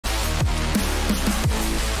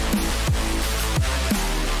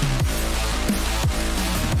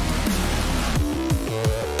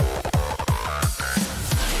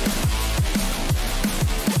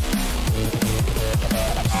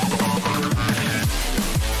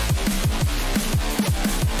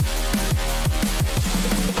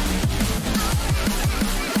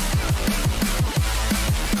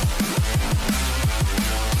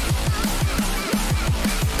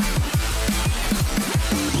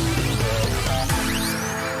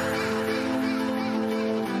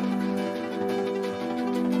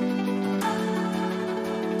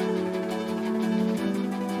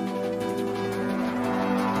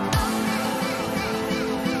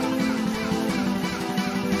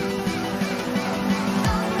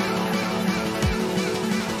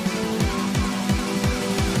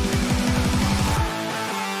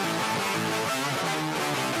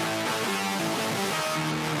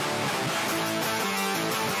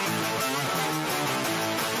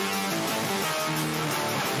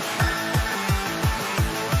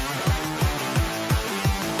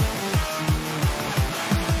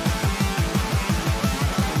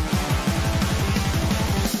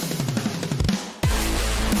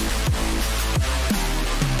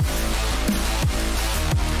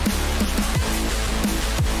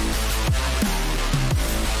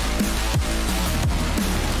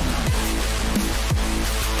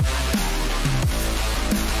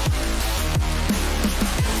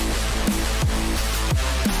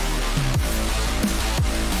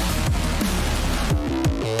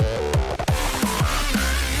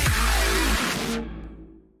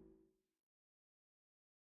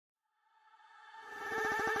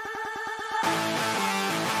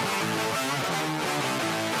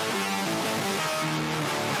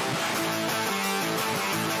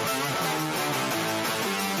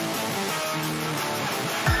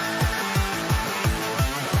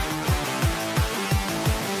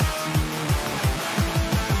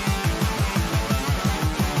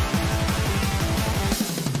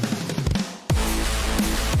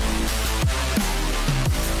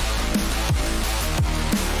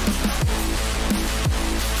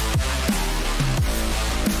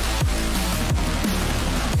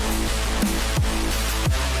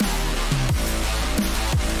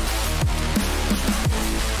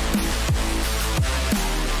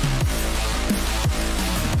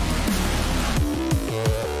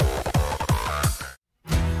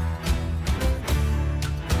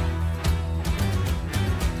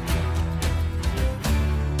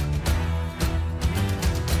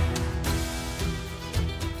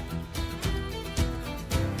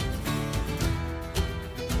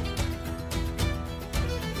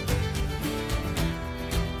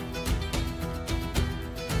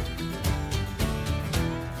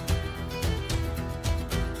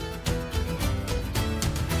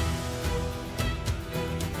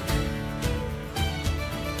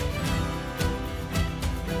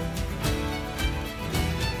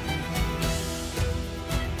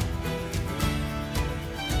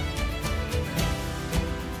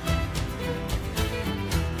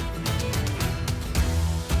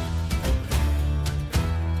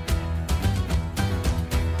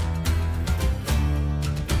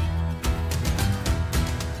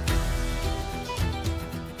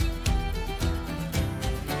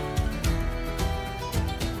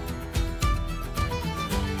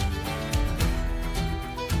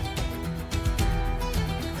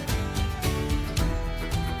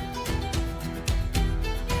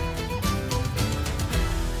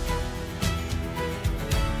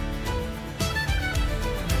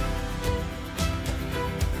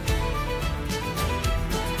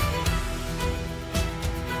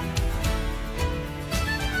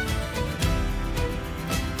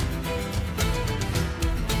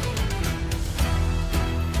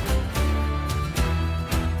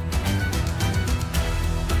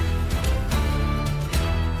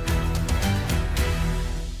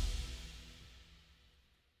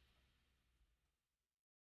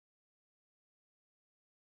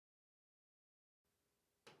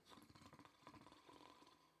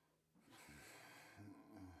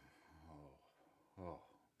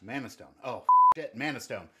Mana Stone. Oh shit, Mana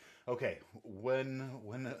Stone. Okay, when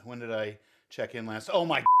did I check in last? Oh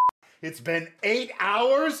my, it's been 8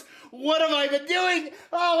 hours? What have I been doing?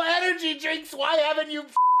 Oh, energy drinks, why haven't you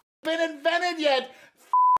been invented yet?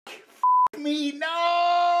 Me,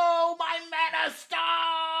 no! My Mana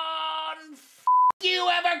Stone! You,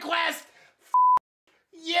 EverQuest!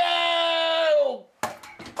 You!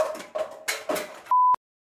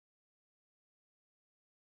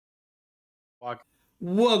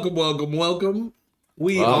 Welcome.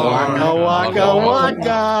 We Waka.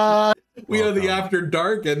 We are the After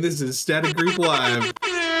Dark, and this is Static Group Live.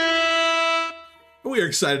 We are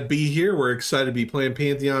excited to be here. We're excited to be playing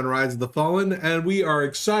Pantheon Rise of the Fallen, and we are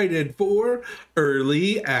excited for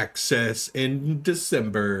early access in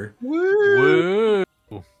December. Woo!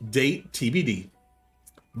 Date TBD.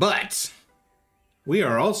 But we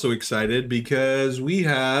are also excited because we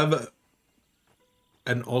have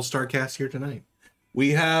an all-star cast here tonight.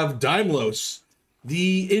 We have Daimlos,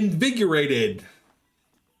 the Invigorated.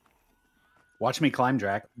 Watch me climb,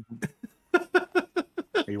 Drac.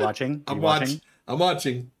 Are you watching? I'm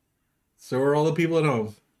watching. So are all the people at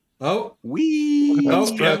home. Oh, wee! Oh,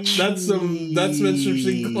 that's Mr.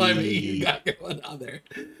 C climbing you got going on there.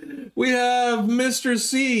 We have Mr.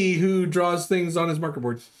 C who draws things on his marker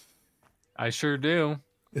board. I sure do.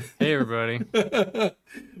 Hey, everybody.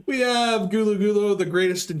 We have Gulu, the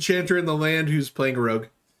greatest enchanter in the land, who's playing a rogue.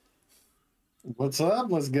 What's up?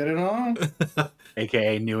 Let's get it on.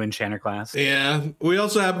 AKA new enchanter class. Yeah. We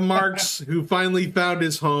also have Marks, who finally found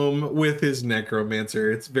his home with his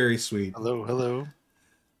necromancer. It's very sweet. Hello.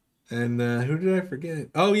 And who did I forget?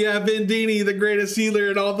 Oh, yeah, Vendini, the greatest healer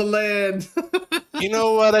in all the land. You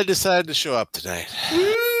know what? I decided to show up tonight.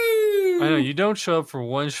 I know, you don't show up for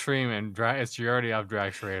one stream and you're already off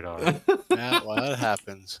Drac's radar. Yeah, well, it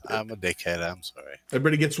happens. I'm a dickhead. I'm sorry.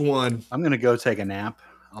 Everybody gets one. I'm going to go take a nap.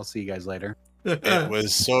 I'll see you guys later. It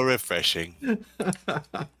was so refreshing.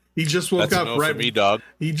 He just woke up right. For me, dog.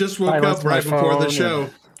 He just woke up right before the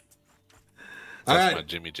show. All right, my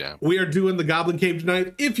Jimmy Jam. We are doing the Goblin Cave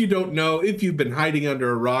tonight. If you don't know, if you've been hiding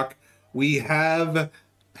under a rock, we have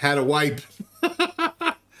had a wipe.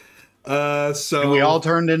 So and we all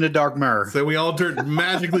turned into Dark Mirror. So we all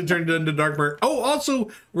magically turned into Dark Mirror. Oh, also,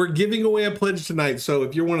 we're giving away a pledge tonight. So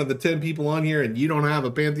if you're one of the 10 people on here and you don't have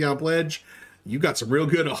a Pantheon pledge, you got some real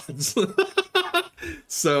good odds.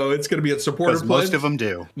 So it's going to be a supporter pledge. Most of them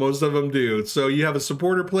do. Most of them do. So you have a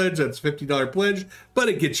supporter pledge. That's a $50 pledge, but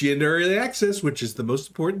it gets you into early access, which is the most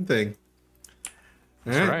important thing.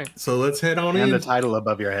 All right. So let's head on in. And the title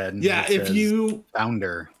above your head. Yeah, if you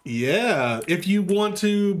founder. Yeah, if you want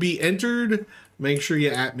to be entered, make sure you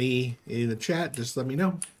at me in the chat. Just let me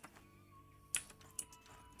know.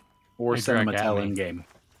 Or send them a tell in game.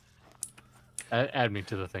 Add me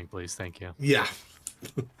to the thing, please. Thank you. Yeah.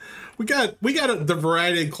 we got the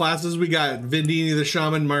variety of classes. We got Vendini the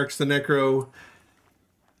Shaman, Marks the Necro,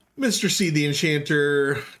 Mr. C the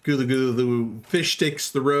Enchanter, Gulu the Fish Sticks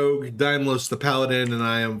the Rogue, Daimlos the Paladin, and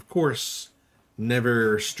I am, of course,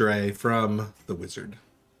 never stray from the Wizard.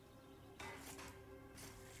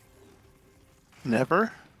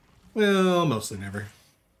 Never? Well, mostly never.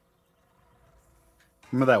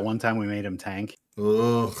 Remember that one time we made him tank?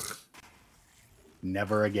 Ugh.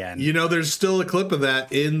 Never again. You know, there's still a clip of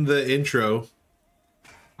that in the intro.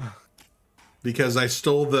 Because I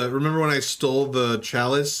stole remember when I stole the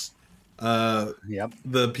chalice? Yep.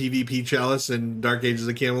 The PvP chalice in Dark Ages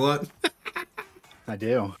of Camelot? I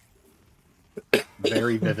do.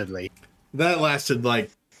 Very vividly. That lasted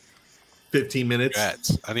like 15 minutes.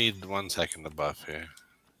 Congrats. I need 1 second to buff here.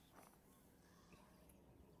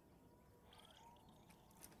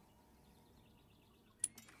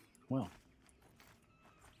 Well.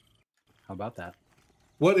 How about that?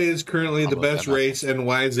 What is currently the best race, and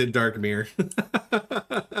why is it Dark Mirror?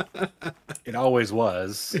 It always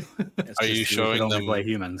was. Are you showing them play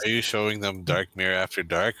humans? Are you showing them Dark Mirror After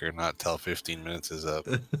Dark, or not till 15 minutes is up?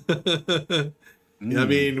 I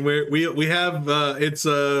mean, we have it's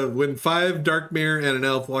when 5 Dark Mirror and an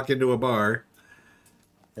elf walk into a bar.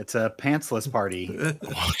 It's a pantsless party.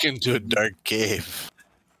 Walk into a dark cave.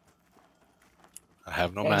 I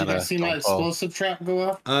have no mana. Did I see my explosive trap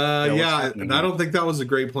go off? Yeah, and I don't think that was a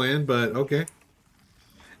great plan, but okay.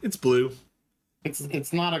 It's blue.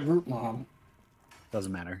 It's not a group mom.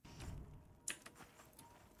 Doesn't matter.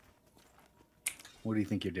 What do you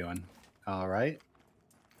think you're doing? All right.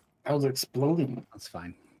 I was exploding. That's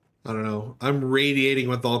fine. I don't know. I'm radiating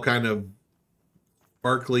with all kind of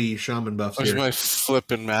sparkly shaman buffs. Where's here. my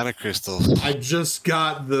flipping mana crystals? I just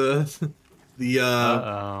got the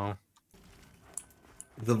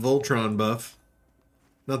Voltron buff.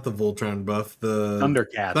 Not the Voltron buff. The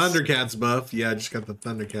Thundercats. Thundercats buff. Yeah, I just got the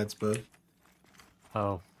Thundercats buff.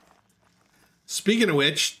 Oh. Speaking of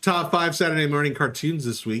which, top 5 Saturday morning cartoons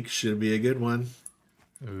this week should be a good one.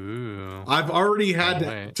 Ooh. I've already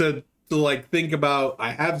had to like think about.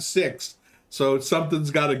 I have 6, so something's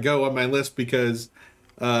got to go on my list because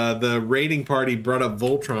the raiding party brought up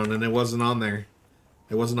Voltron and it wasn't on there.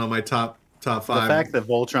 It wasn't on my top 5. The fact that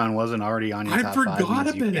Voltron wasn't already on your top 5 forgot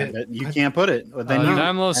means about it. You can't put it. But then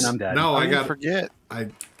Daimlos. and I'm dead. No, I got forget. I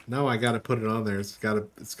got to put it on there. It's got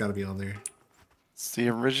to be on there. It's the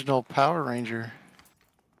original Power Ranger.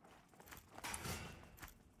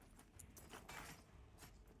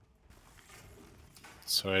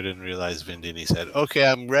 Sorry, I didn't realize Vindini said, "Okay,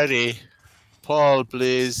 I'm ready. Paul,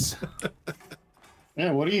 please."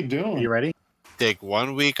 Yeah, what are you doing? Are you ready? Take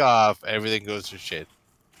 1 week off. Everything goes to shit.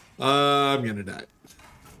 I'm gonna die.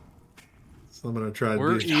 So I'm gonna try.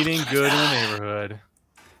 We're eating good in the neighborhood.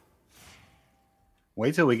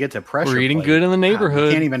 Wait till we get to pressure. We're eating plate. good in the God, we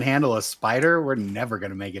neighborhood. can't even handle a spider. We're never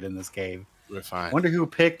gonna make it in this cave. We're fine. Wonder who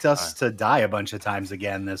picked us to die a bunch of times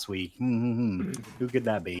again this week. Who could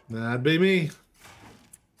that be? That'd be me.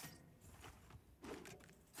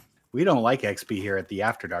 We don't like XP here at the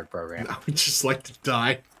After Dark program. I would just like to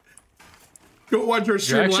die. Go watch our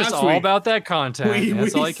stream Drak's just last all week. about that content.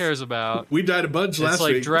 That's all he cares about. We died a bunch It's last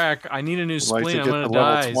like, week. Drak, I need a new like to spleen. I'm get gonna to level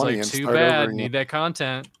die. He's 20 like, and too start bad. over again. Need that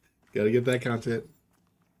content. Gotta get that content.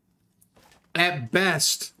 At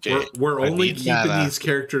best, Okay, we're I only need keeping that, these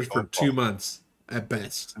characters for 2 months. At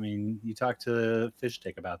best. I mean, you talked to Fish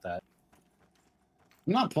Stick about that.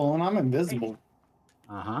 I'm not pulling. I'm invisible.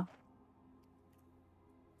 Uh-huh.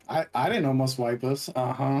 I didn't almost wipe us.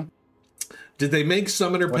 Uh-huh. Did they make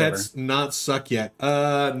summoner Whatever. pets not suck yet?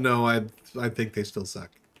 No, I think they still suck.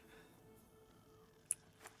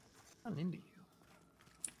 I'm into you.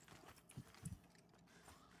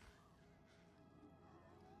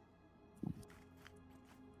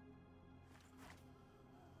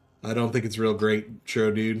 I don't think it's real great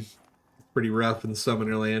show, dude. Pretty rough in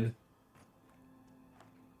summoner land.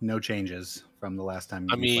 No changes from the last time.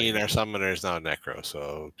 I we mean, played. our summoner is now Necro,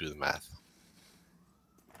 so do the math.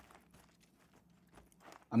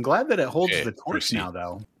 I'm glad that it holds Okay, the torch proceed. now,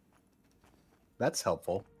 though. That's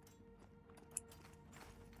helpful.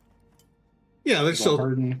 Yeah, they're still.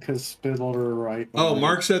 Harden, because Spitler right. Oh,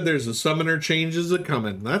 Mark said there's a summoner changes a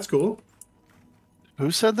coming. That's cool.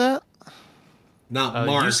 Who said that? Not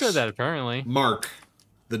Mark. You said that apparently. Mark,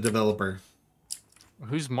 the developer.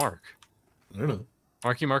 Who's Mark? I don't know.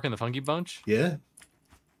 Marky Mark and the Funky Bunch? Yeah.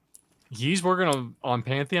 He's working on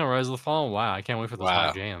Pantheon, Rise of the Fallen. Wow, I can't wait for those Wow.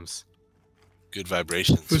 live jams. Good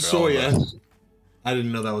vibrations. for all of Fusoya. us. I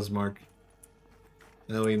didn't know that was Mark.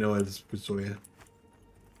 Now we know it's Fusoya.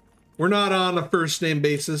 We're not on a first name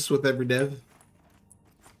basis with every dev.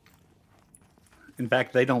 In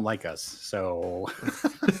fact, they don't like us, so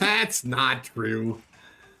That's not true.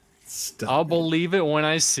 Stop. I'll believe it when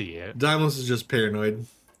I see it. Daimos is just paranoid.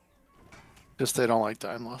 Just they don't like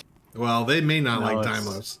Daimler. Well, they may not No, like it's-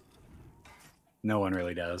 Daimos. no one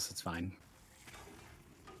really does. It's fine.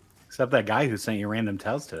 Except that guy who sent you random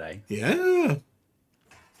tells today. Yeah.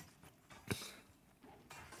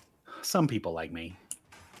 Some people like me.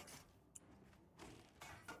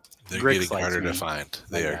 They're Grix getting likes harder me. to find.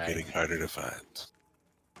 They That are guy. getting harder to find.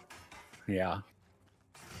 Yeah.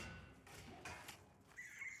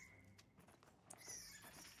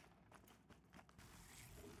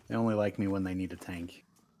 They only like me when they need a tank.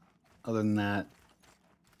 Other than that,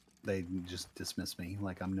 they just dismiss me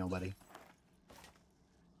like I'm nobody.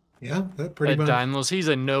 Yeah, that pretty At much. Daimlos, he's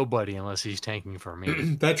a nobody unless he's tanking for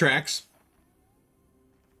me. That tracks.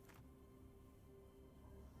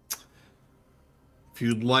 If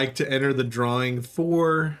you'd like to enter the drawing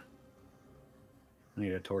for I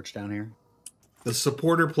need a torch down here. the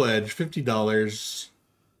supporter pledge, $50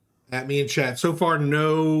 at me in chat. So far,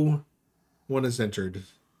 no one has entered.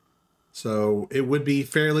 So it would be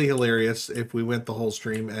fairly hilarious if we went the whole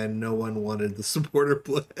stream and no one wanted the supporter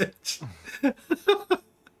pledge.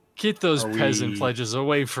 Get those Are peasant we- pledges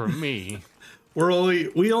away from me.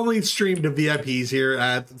 We only stream to VIPs here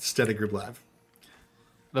at Steady Group Live.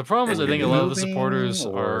 The problem is, I And think a you're lot of the moving, supporters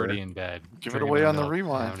or- are already in bed. Give it drinking away their on the milk,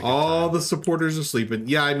 rewind. having a good All time. the supporters are sleeping.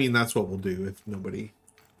 Yeah, I mean that's what we'll do if nobody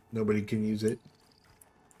can use it.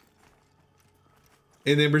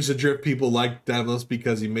 And Embers Adrift people like Damlos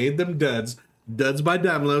because he made them duds. Duds by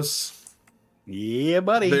Damlos. Yeah,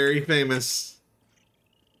 buddy. Very famous.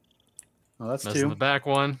 Well, that's Mez in the two. back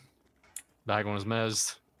one. Back one is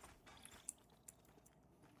Mez.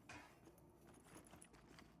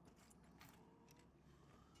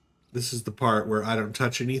 This is the part where I don't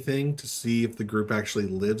touch anything to see if the group actually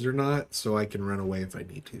lives or not, so I can run away if I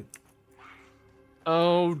need to.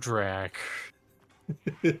 Oh, Drac.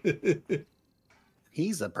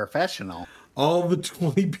 He's a professional. All the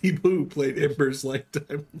 20 people who played Ember's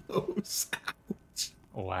lifetime lows.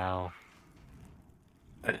 Wow.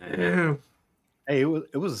 Hey,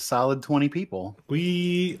 it was a solid 20 people.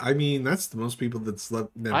 I mean, that's the most people that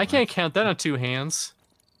slept. I can't count that on 2 hands.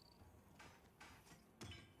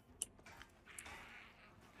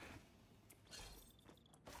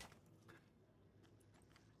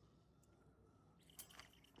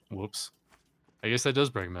 Whoops. I guess that does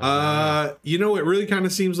bring me. You know, it really kind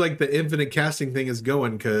of seems like the infinite casting thing is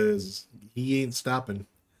going because he ain't stopping.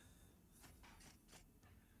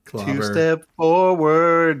 Clobber. 2 step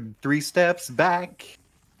forward, 3 steps back.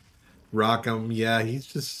 Rock him. Yeah, he's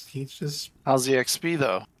just. How's the XP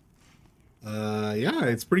though? Yeah,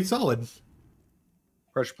 it's pretty solid.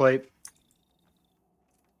 Pressure plate.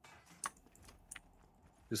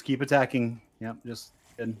 Just keep attacking. Yep, just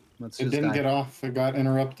good. Let's It just didn't die. get off. It got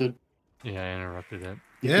interrupted. Yeah, I interrupted it.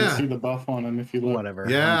 You Yeah. can see the buff on him if you look. Whatever.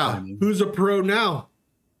 Yeah. I'm fine. Who's a pro now?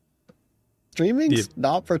 Streaming's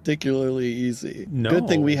not particularly easy. No. Good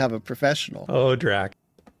thing we have a professional. Oh, Drac.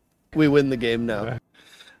 We win the game now.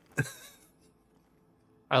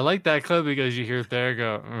 I like that clip because you hear Thayer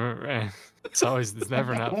go. It's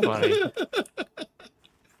never not funny.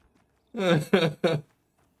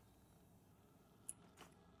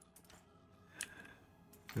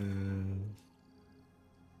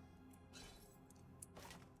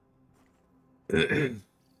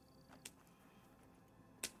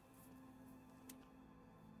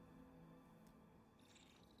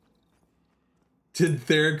 Did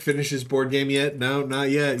Theric finish his board game yet? No, not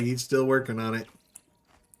yet. He's still working on it.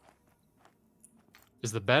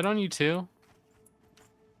 Is the bet on you too?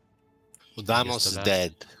 Well, Damos so is that's-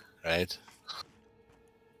 dead, right?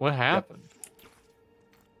 What happened?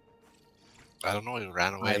 I don't know. He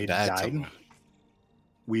ran away I and died. died. Somewhere.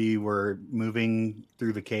 We were moving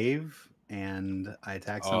through the cave, and I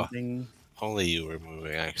attacked Oh. something. Only you were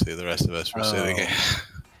moving. Actually, the rest of us were sitting.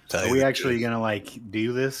 Tell Are you we the actually truth. gonna like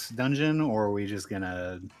do this dungeon, or are we just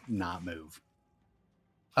gonna not move?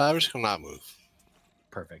 We're just gonna not move.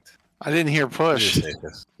 Perfect. I didn't hear push. Just take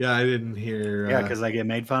this. Yeah, I didn't hear. Yeah, because I get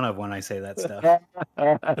made fun of when I say that stuff.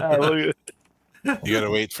 You gotta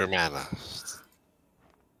wait for mana.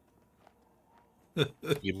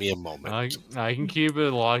 Give me a moment. I can keep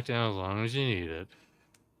it locked down as long as you need it.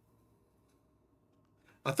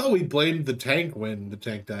 I thought we blamed the tank when the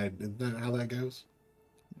tank died. Isn't that how that goes?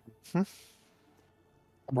 I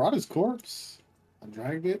brought his corpse. I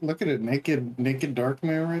dragged it. Look at it. Naked dark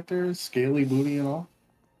man right there. Scaly booty and all.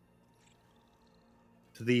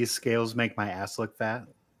 Do these scales make my ass look fat?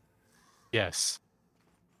 Yes.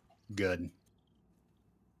 Good.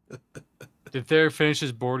 Did Thayer finish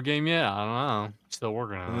his board game yet? I don't know. Still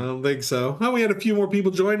working I on it. don't think so. Oh, we had a few more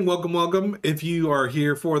people join. Welcome, welcome. If you are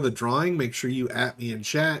here for the drawing, make sure you @ me in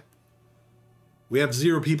chat. We have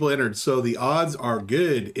 0 people entered, so the odds are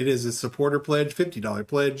good. It is a supporter pledge, $50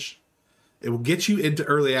 pledge. It will get you into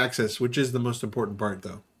early access, which is the most important part,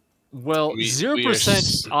 though. Well, We-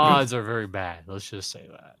 0% we are odds are very bad. Let's just say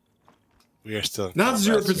that. We are still in Not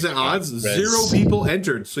combat, 0% so we odds, can't 0 res- people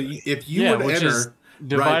entered. So if you were to which is enter,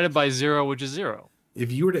 divided by 0, which is 0.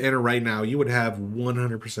 if you were to enter right now, you would have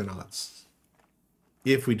 100% odds.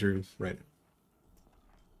 If we drew right now.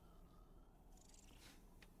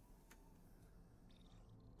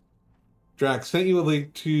 Drax, sent you a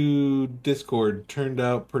link to Discord. Turned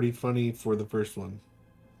out pretty funny for the first one.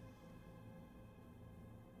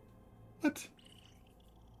 What?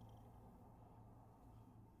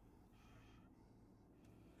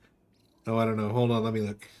 Oh, I don't know. Hold on, let me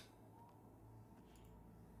look.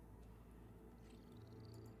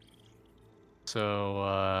 So,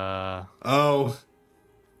 Oh.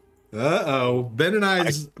 Uh-oh. Ben and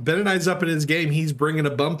I's up in his game. He's bringing a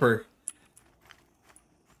bumper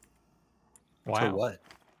wow. To what?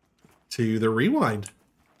 to the rewind.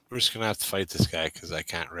 We're just gonna have to fight this guy because I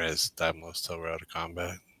can't res Dimlos till we're out of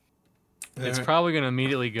combat. It's Alright. probably going to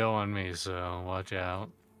immediately go on me, so watch out.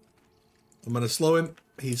 I'm going to slow him.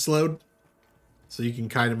 He's slowed. So you can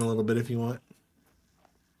kite him a little bit if you want.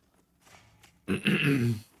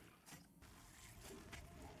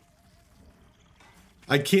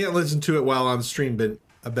 I can't listen to it while on stream, Ben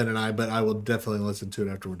and I, but I will definitely listen to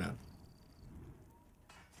it after we're done.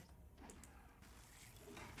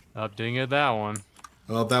 Up, didn't get that one.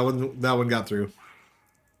 Well, that one got through.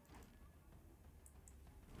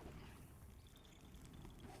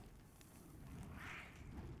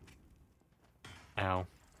 Ow.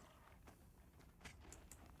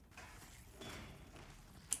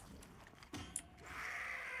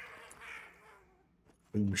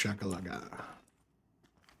 Boom shakalaka.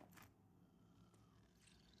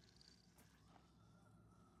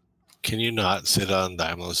 Can you not sit on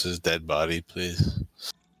Daimlos's dead body, please?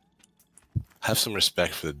 Have some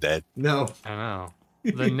respect for the dead. No. I know.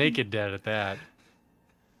 The naked dead at that.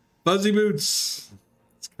 Fuzzy Boots.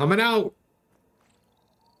 It's coming out.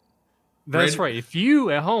 That's right. If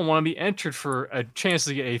you at home want to be entered for a chance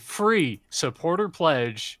to get a free supporter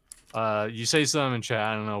pledge, you say something in chat.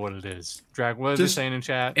 I don't know what it is. Drac, what are they saying in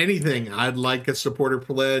chat? Anything. I'd like a supporter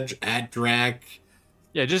pledge at Drac.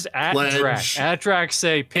 Yeah, just at pledge. Drac. At Drac,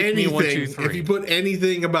 say pick anything. me 1, 2, 3. If you put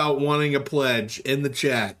anything about wanting a pledge in the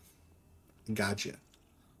chat, gotcha.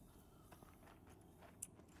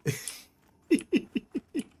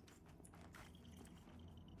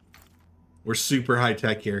 We're super high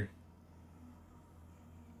tech here.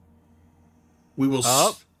 We will.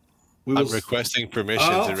 I'm requesting permission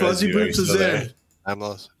to Fuzzy Boots is in. I'm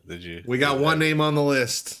lost. Did you? We got one name on the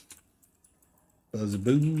list. Fuzzy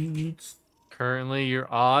Boots. Currently,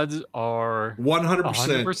 your odds are 100%.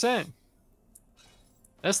 100%.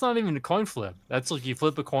 That's not even a coin flip. That's like you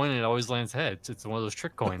flip a coin and it always lands heads. It's one of those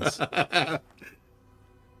trick coins.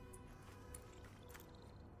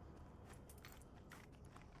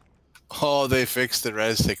 Oh, they fixed the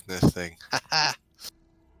res sickness thing.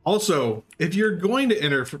 Also, if you're going to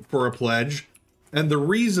enter for a pledge, and the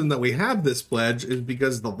reason that we have this pledge is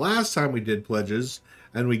because the last time we did pledges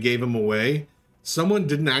and we gave them away, someone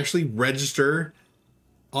didn't actually register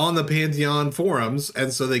on the Pantheon forums,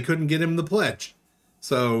 and so they couldn't get him the pledge.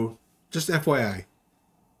 So, just FYI,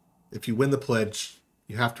 if you win the pledge,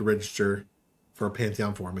 you have to register for a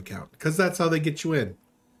Pantheon forum account, because that's how they get you in.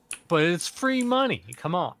 But it's free money.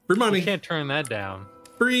 Come on. Free money. You can't turn that down.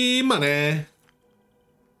 Free money.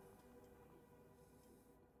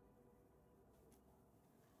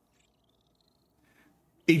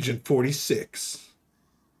 Agent 46.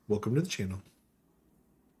 Welcome to the channel.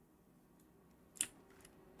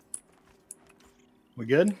 We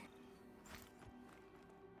good?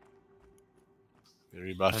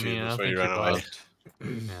 Rebuff you I don't before think you you're run away. buffed.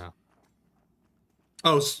 Yeah.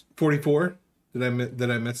 Oh, 44. Did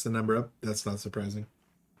I mess the number up? That's not surprising.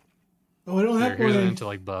 Oh, I don't have Here's one. an into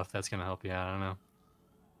like buff. That's gonna help you out. I don't know.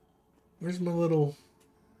 Where's my little?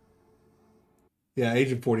 Yeah,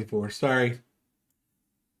 Agent 44. Sorry.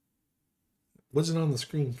 Wasn't on the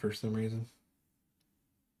screen for some reason.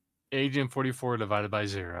 Agent 44 divided by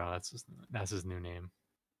 0. That's his new name.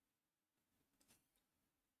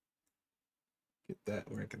 Get that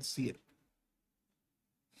where I can see it.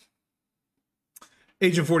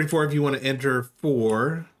 Agent 44, if you want to enter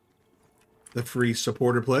for the free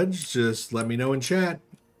supporter pledge, just let me know in chat.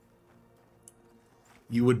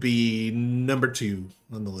 You would be number 2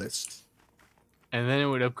 on the list. And then it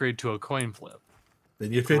would upgrade to a coin flip.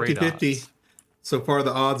 Then you're Great 50-50. odds. So far,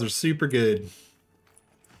 the odds are super good.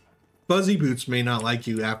 Fuzzy Boots may not like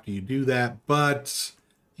you after you do that, but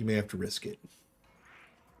you may have to risk it.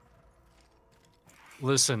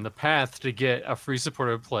 Listen, the path to get a free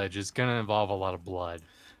supporter pledge is going to involve a lot of blood.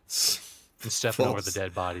 And stepping over the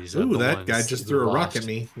dead bodies. Ooh, that guy just threw a rock at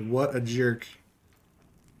me. What a jerk.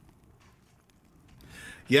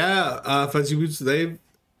 Yeah, Fuzzy Boots,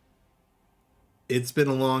 it's been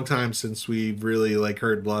a long time since we've really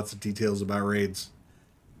heard lots of details about raids.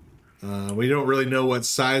 We don't really know what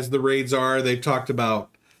size the raids are. They've talked about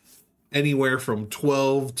anywhere from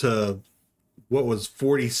 12 to what was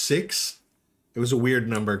 46. It was a weird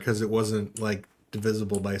number because it wasn't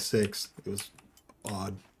divisible by 6. It was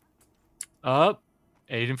odd. Up.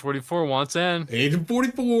 Agent 44 wants in. Agent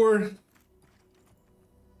 44.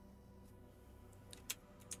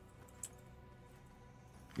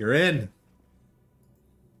 You're in.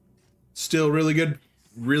 Still really good,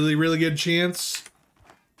 really good chance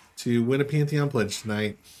to win a Pantheon pledge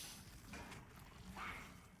tonight.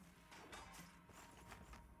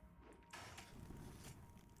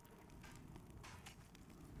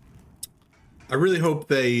 I really hope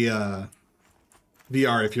they,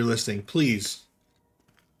 VR, if you're listening, please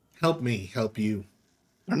help me help you.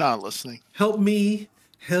 They're not listening. Help me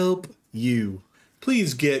help you.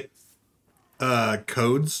 Please get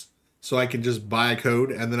codes so I can just buy a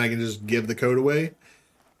code and then I can just give the code away.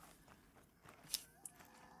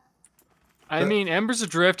 I mean, Embers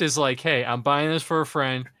Adrift is like, hey, I'm buying this for a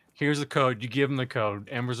friend. Here's the code. You give them the code.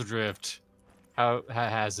 Embers Adrift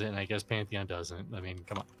has it, and I guess Pantheon doesn't. I mean,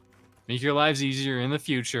 come on. Make your lives easier in the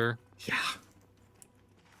future. Yeah.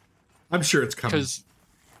 I'm sure it's coming. Because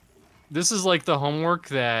this is like the homework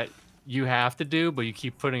that you have to do, but you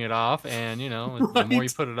keep putting it off. And, the more you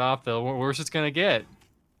put it off, the worse it's going to get.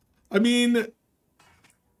 I mean,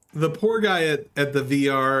 the poor guy at the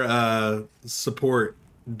VR support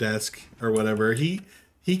desk or whatever.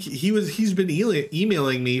 He's been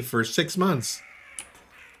emailing me for 6 months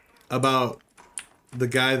about the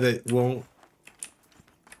guy that wouldn't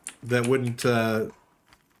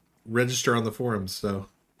register on the forums.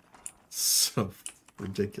 So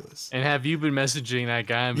ridiculous. And have you been messaging that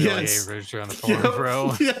guy and be like, hey, register on the forum, Yep.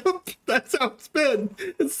 bro? Yep. That's how it's been.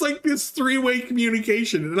 It's like this 3-way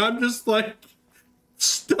communication, and I'm just like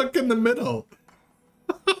stuck in the middle.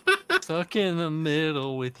 Stuck in the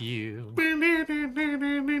middle with you.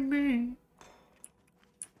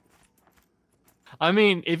 I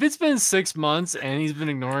mean, if it's been 6 months and he's been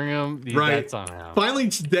ignoring him, Right. that's on him. Finally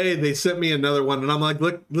today they sent me another one, and I'm like,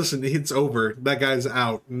 look, listen, it's over. That guy's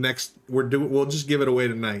out. Next, we'll just give it away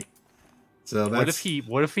tonight. So that's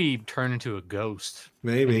What if he turned into a ghost?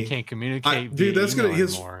 maybe And he can't communicate. dude. Via That's gonna email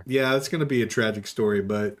anymore. yeah, that's gonna be a tragic story,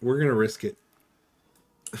 but we're gonna risk it.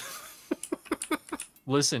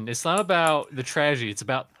 Listen, it's not about the tragedy. It's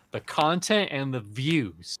about the content and the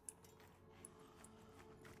views.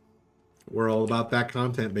 We're all about that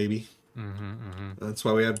content, baby. Mm-hmm. That's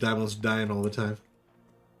why we have Dinos dying all the time.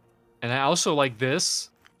 And I also like this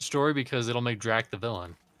story because it'll make Drac the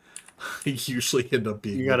villain. He usually end up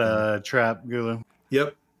being. You got a trap, Gulu.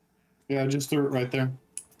 Yep. Yeah, I just threw it right there.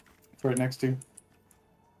 It's right next to you.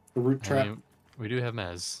 The root I trap. mean, we do have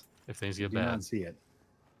Mez if things get Do not bad. see it.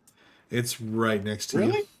 It's right next to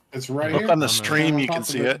Really? you. It's right Look here. on the I'm stream, on you top can of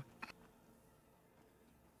see it. it.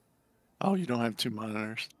 Oh, you don't have 2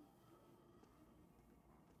 monitors.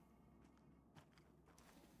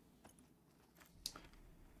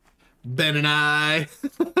 Ben and I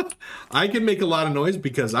can make a lot of noise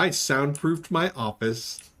because I soundproofed my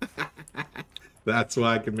office. That's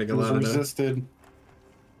why I can make a It was lot of noise. resisted.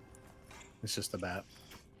 It's just a bat.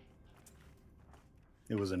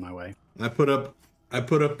 It was in my way. I put up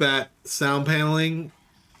that sound paneling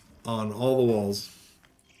on all the walls.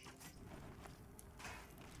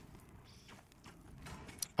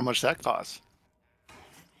 How much that cost?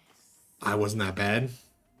 I wasn't that bad.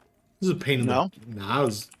 This is a pain in No? the... Nah, I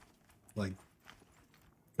was like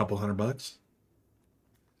a couple $100.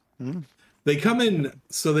 Hmm. They come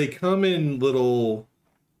in little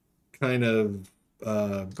kind of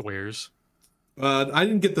Squares. I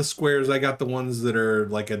didn't get the squares. I got the ones that are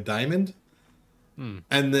like a diamond. Hmm.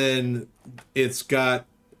 And then it's got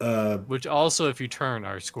Which also, if you turn,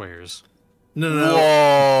 are squares.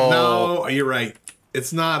 no, you're right.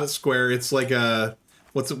 It's not a square. It's like a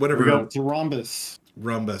whatever. It's a rhombus.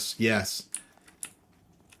 Rhombus, yes.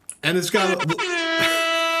 And it's got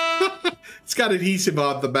it's got adhesive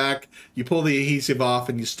on the back. You pull the adhesive off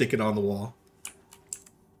and you stick it on the wall.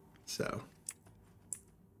 So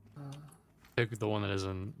Pick the one that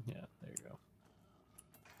isn't. Yeah, there you go.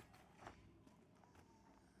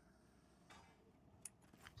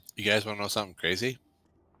 You guys want to know something crazy?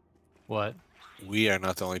 What? We are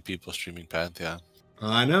not the only people streaming Pantheon.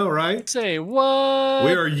 I know, right? Say what?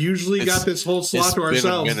 We are usually got this whole slot to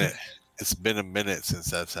ourselves. It's been a minute since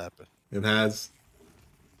that's happened. It has.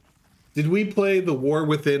 Did we play the War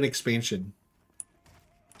Within expansion?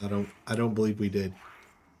 I don't believe we did.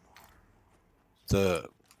 The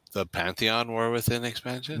Pantheon War Within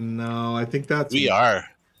expansion? No, I think that's We are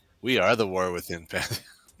the War Within Pantheon.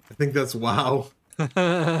 I think that's WoW.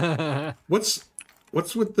 What's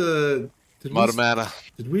with the Automata.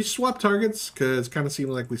 did we swap targets? Because it kind of seemed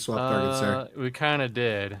like we swapped targets there. We kind of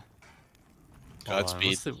did. Hold on,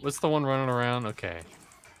 Godspeed. What's the one running around? Okay.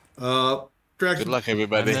 Drax, Good luck, I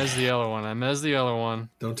everybody. mez the other one. I mez the other one.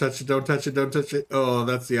 don't touch it, don't touch it, don't touch it. Oh,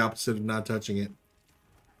 that's the opposite of not touching it.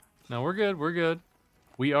 No, we're good. We're good.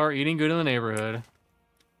 We are eating good in the neighborhood.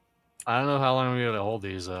 I don't know how long we're able to hold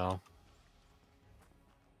these though.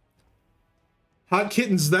 Hot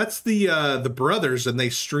Kittens, that's the brothers, and they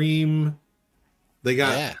stream. They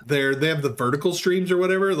got they have the vertical streams or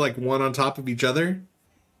whatever, like one on top of each other.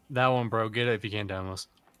 That one, bro. Get it if you can, Damos.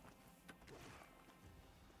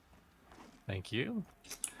 Thank you.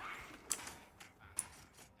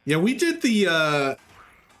 Yeah, we did the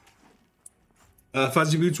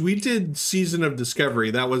Fuzzy Boots. We did Season of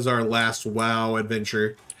Discovery. That was our last WoW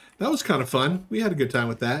adventure. That was kind of fun. We had a good time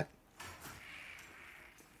with that.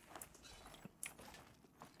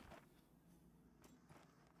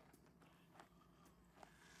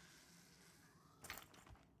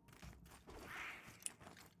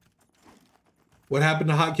 What happened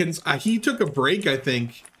to Hotkins? He took a break, I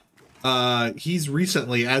think. He's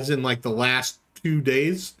recently, as in like the last 2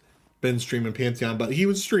 days, been streaming Pantheon, but he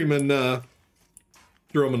was streaming Throne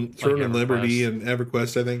and Liberty and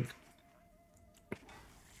EverQuest, I think.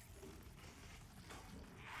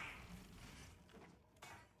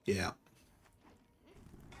 Yeah.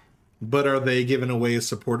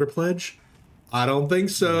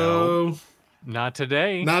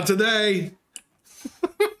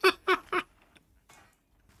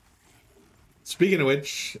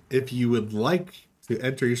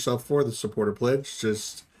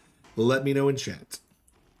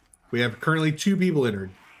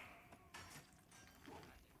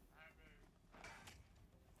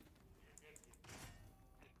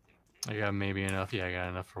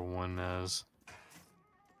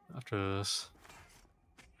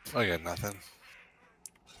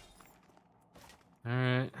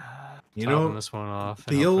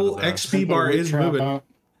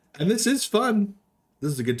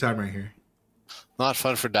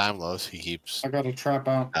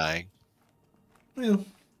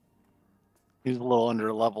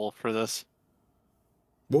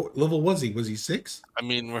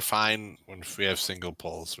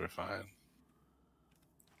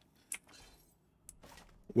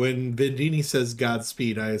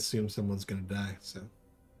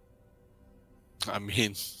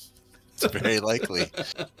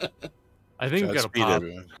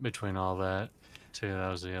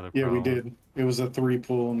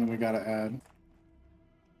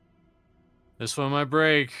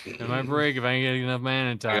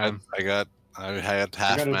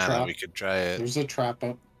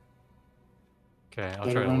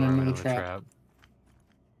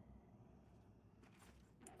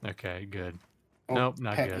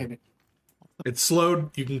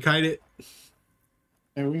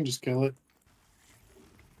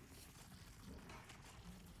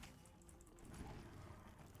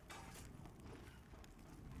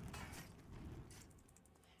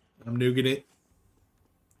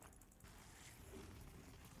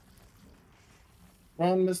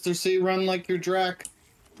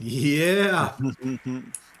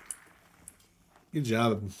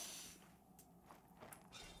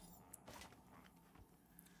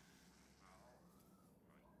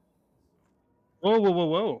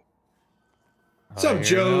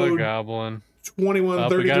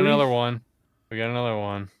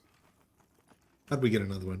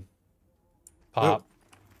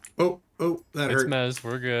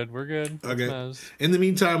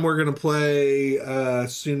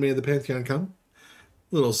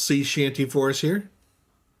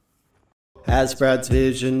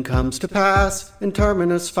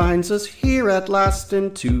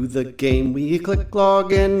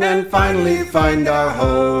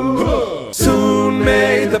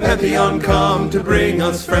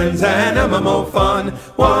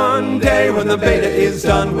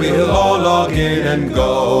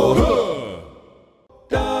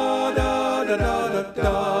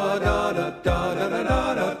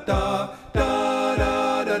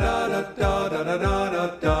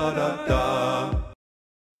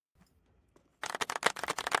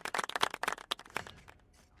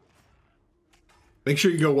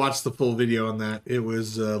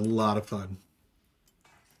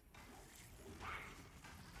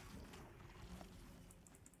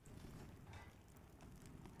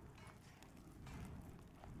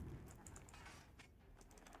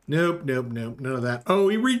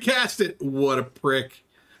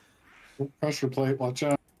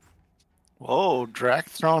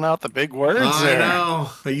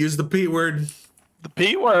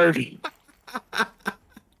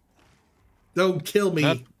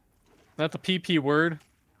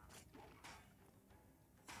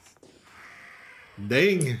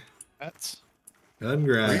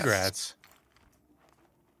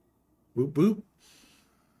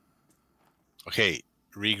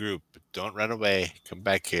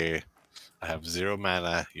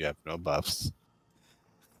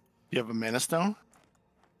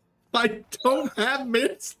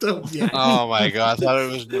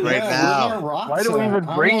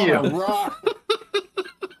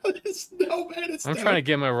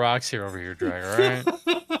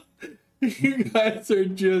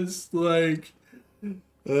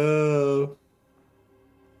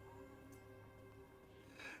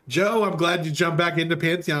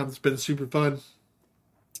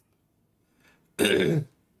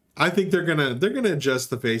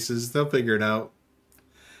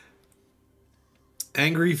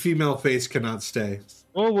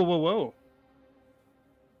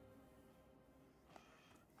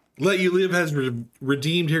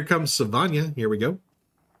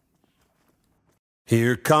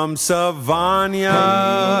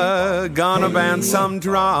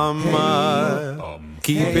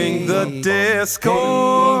 keeping the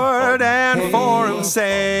Discord and forum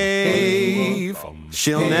safe.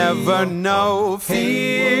 She'll never know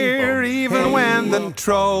fear, even when the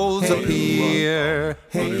trolls appear.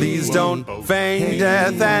 Please don't feign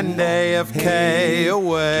death and AFK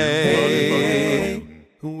away.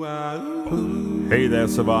 Hey there,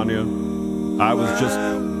 Savania. I was just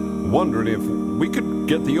wondering if we could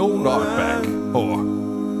get the old art back, or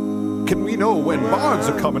can we know when bards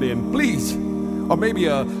are coming in, please? Or maybe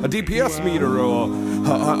a DPS meter, or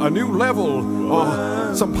a new level,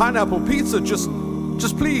 or some pineapple pizza, just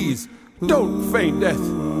please, don't feign death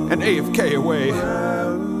and AFK away.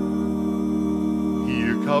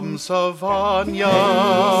 Here comes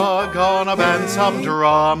Savanya, gonna ban some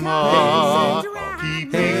drama,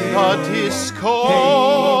 keeping the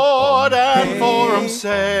Discord and forum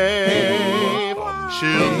safe.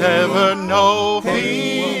 She'll never know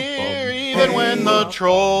fear, even when the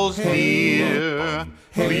trolls near.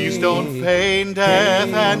 Please don't feign death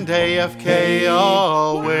and AFK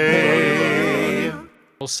away.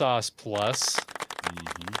 Sauce plus.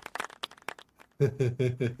 Are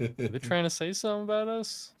they trying to say something about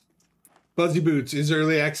us? Fuzzy Boots, is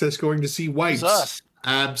early access going to see whites? Who's us?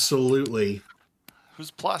 Absolutely.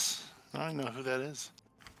 Who's plus? I don't know who that is.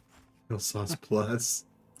 No sauce plus.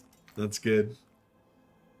 That's good.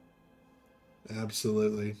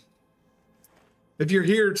 Absolutely. If you're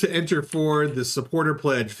here to enter for the supporter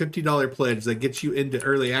pledge, $50 pledge that gets you into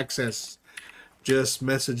early access, just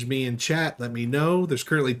message me in chat. Let me know. There's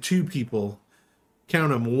currently 2 people.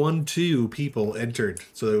 Count them, 2 people entered.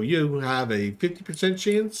 So you have a 50%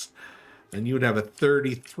 chance, and you would have a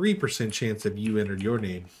 33% chance if you entered your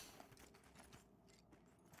name.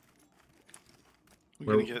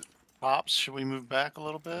 We're going to get pops. Should we move back a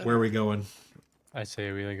little bit? Where are we going? I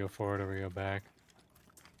say we either go forward or we go back.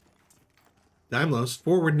 Daimlos,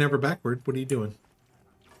 forward, never backward. What are you doing?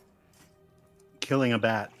 Killing a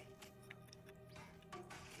bat.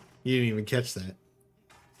 You didn't even catch that.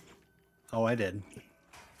 Oh, I did.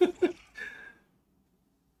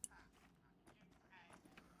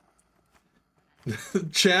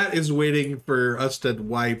 Chat is waiting for us to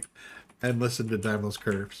wipe and listen to Daimlos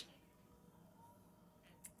curves.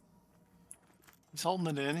 He's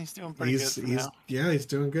holding it in. He's doing pretty good for now. Yeah, he's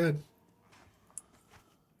doing good.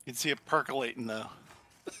 You can see it percolating, though.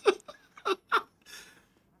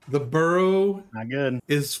 The burrow Not good.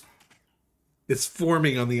 is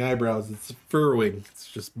forming on the eyebrows. It's furrowing.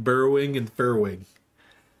 It's just burrowing and furrowing.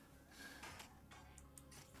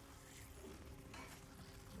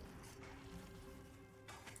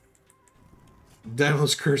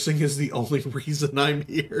 Daimlos cursing is the only reason I'm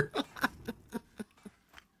here.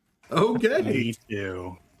 Okay. Me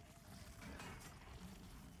too.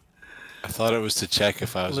 I thought it was to check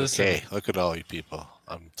if I was Listen. okay. Look at all you people.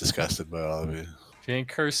 I'm disgusted by all of you. If you ain't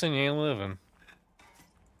cursing, you ain't living.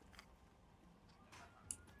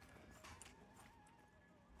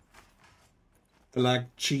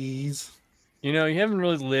 Black cheese. You know, you haven't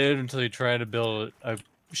really lived until you try to build a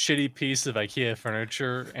shitty piece of IKEA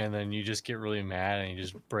furniture, and then you just get really mad and you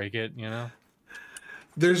just break it, you know?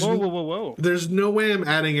 There's Whoa. There's no way I'm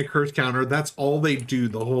adding a curse counter. That's all they do.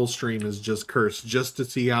 The whole stream is just curse, just to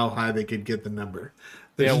see how high they could get the number.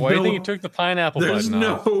 Yeah, why do you think you took the pineapple There's button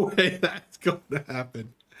no off? way that's going to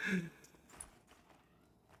happen.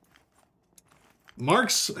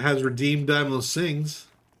 Marks has redeemed Daimlos Sings.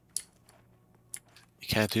 You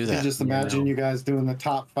can't do I that. just imagine you guys doing the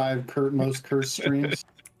top 5 most cursed streams.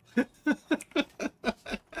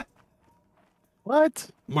 What?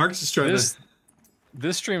 Marks is trying to...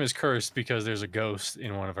 This stream is cursed because there's a ghost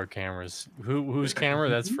in one of our cameras. Whose camera?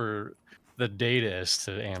 That's for the deities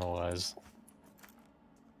to analyze.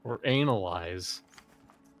 Or analyze.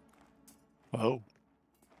 Oh.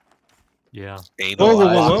 Yeah. Anal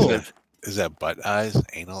Whoa. eyes? Is that butt eyes?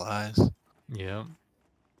 Anal eyes? Yeah.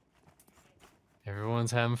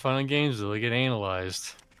 Everyone's having fun in games till they get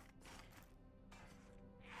analyzed.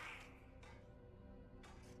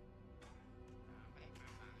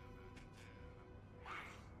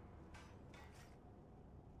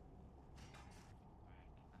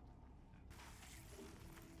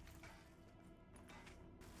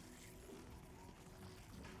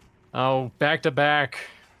 Oh, back to back.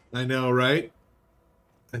 I know, right?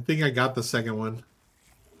 I think I got the second one.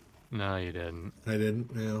 No, you didn't. I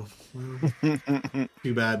didn't. No. Well,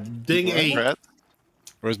 too bad. Ding 8.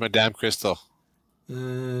 Where's my damn crystal?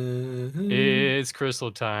 It's crystal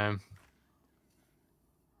time.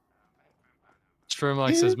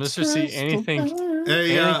 Stromlike says, Mr. C, anything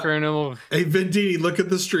Hey, paranormal. hey, Vendini, look at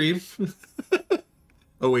the stream.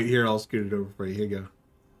 Oh, wait, here, I'll scoot it over for you. Here you go.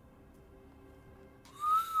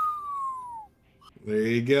 There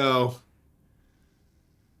you go.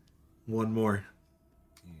 One more.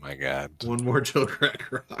 Oh my god. One more Joe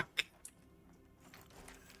Ragnarok.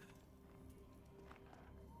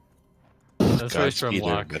 That's right from Godspeed,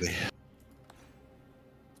 luck. everybody.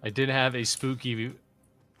 I did have a spooky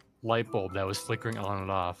light bulb that was flickering on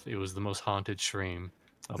and off. It was the most haunted stream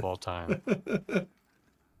of all time.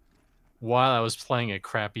 While I was playing a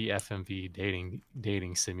crappy FMV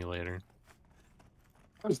dating simulator.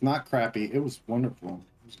 It was not crappy. It was wonderful.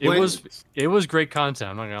 It was great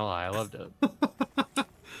content. I'm not gonna lie, I loved it.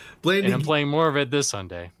 Blandy, and I'm playing more of it this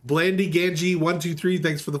Sunday. Blandy Ganji 123,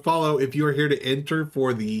 thanks for the follow. If you are here to enter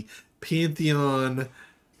for the Pantheon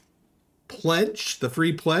pledge, the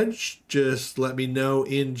free pledge, just let me know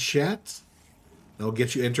in chat. I'll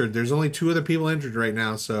get you entered. There's only 2 other people entered right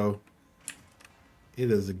now, so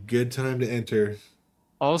it is a good time to enter.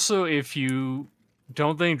 Also, if you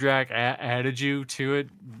don't think Drac added you to it,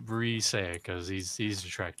 re-say it, because he's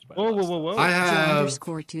attracted by it. Whoa. I have...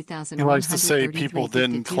 He likes to say people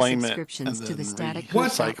didn't claim it. And to the static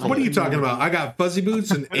What are you talking about? I got Fuzzy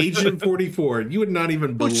Boots and Agent 44. You would not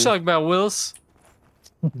even believe. What you talking about, Willis?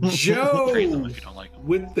 Joe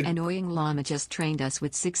with the annoying llama just trained us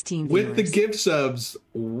with 16 with the gift subs.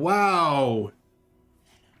 Wow.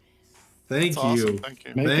 Thank That's you. awesome. Thank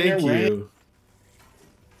you. Thank you.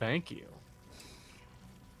 Thank you.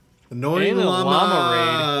 Annoying And a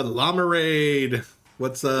llama. Llama raid.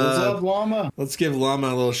 What's up? What's up, llama? Let's give llama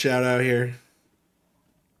a little shout out here.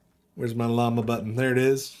 Where's my llama button? There it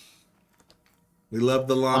is. We love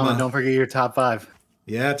the llama. Llama, don't forget your top 5.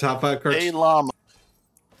 Yeah, top 5 cards. Hey, llama.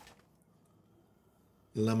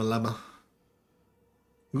 Llama.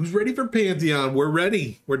 Who's ready for Pantheon? We're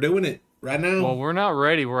ready. We're doing it right now. Well, we're not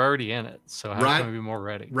ready. We're already in it. So how can we be more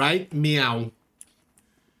ready? Right? Meow.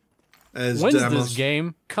 As When's Demos, this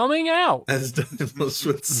game coming out? As Demos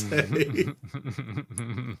would say.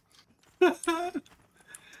 I'm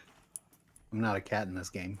not a cat in this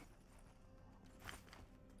game.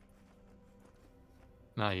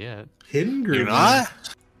 Not yet. Hidden Groove. You're not?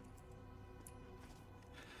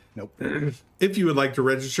 Nope. If you would like to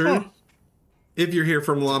register, if you're here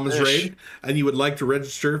from Llama's Raid and you would like to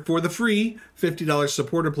register for the free $50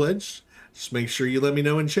 supporter pledge, just make sure you let me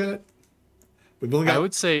know in chat. We've only got. I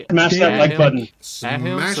would say smash that like button. At him,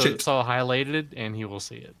 Smash so it. it's all highlighted, and he will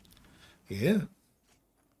see it. Yeah.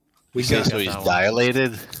 We got so he's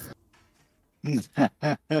dilated.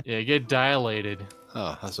 Yeah, get dilated.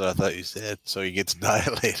 Oh, that's what I thought you said. So he gets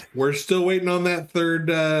dilated. We're still waiting on that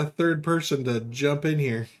third person to jump in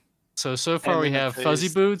here. So far And we in the have face. Fuzzy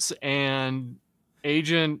Boots and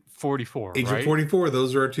Agent 44. Agent right? 44,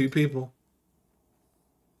 those are our 2 people.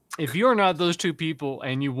 If you are not those 2 people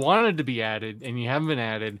and you wanted to be added and you haven't been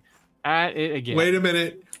added, add it again. Wait a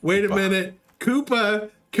minute. Koopa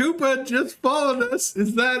just followed us.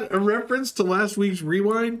 Is that a reference to last week's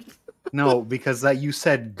rewind? No, because you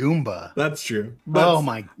said Goomba. That's true. Oh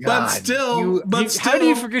my god! But still, How do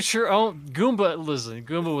you forget your own Goomba? Listen,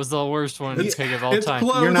 Goomba was the worst one to pick of all it's time.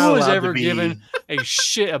 close. You're not Who has allowed ever to be- given a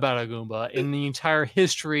shit about a Goomba in the entire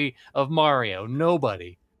history of Mario?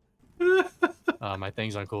 Nobody. My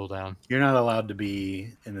thing's on cooldown. You're not allowed to be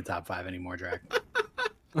in the top 5 anymore, Drac.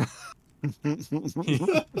 What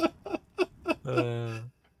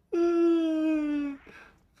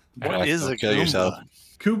is a kill Goomba? yourself.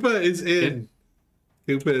 Koopa is in.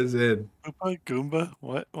 Koopa is in. Goomba?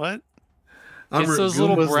 What? It's those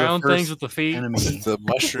little brown things with the feet. Enemy. It's the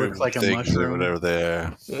mushroom Looks like a things or mushroom. whatever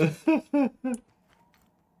there.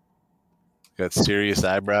 Got serious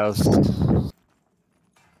eyebrows.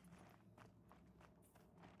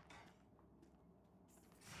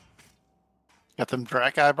 Got them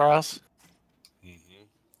Drac eyebrows?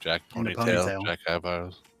 Jack And a ponytail. ponytail. Jack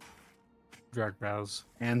eyebrows. Drag brows.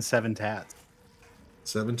 And 7 tats.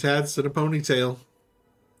 7 tats and a ponytail.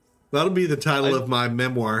 That'll be the title of my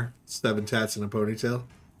memoir. 7 tats and a ponytail.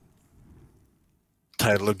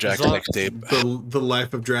 Title of Jack's long- next tape. The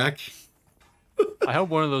life of Drac. I hope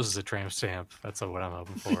one of those is a tramp stamp. That's what I'm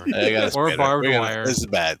hoping for. I got a Or a spitter. barbed We're gonna- wire. This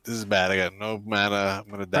is bad. I got no mana. I'm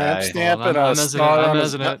gonna Tramp die. stamp Well, and I'm a messing star it. I'm on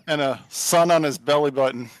his messing it. and a sun on his belly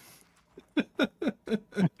button.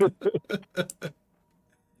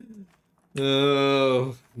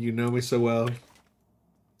 Oh, you know me so well.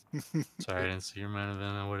 Sorry, I didn't see your mana then.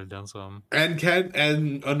 I would have done something.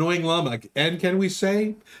 And annoying llama. And can we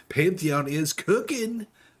say Pantheon is cooking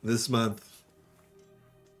this month?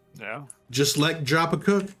 Yeah. Just drop a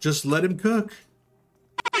cook. Just let him cook.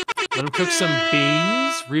 Let him cook some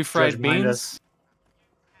beans, refried Judge behind beans. us.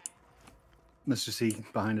 Mr. C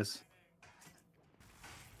behind us.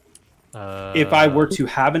 If I were to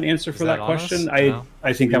have an answer for is that that question, honest? No.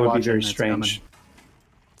 I think that would be Rewatch very it, it's strange.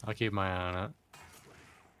 I'll keep my eye on it.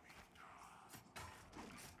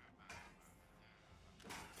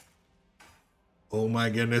 Oh my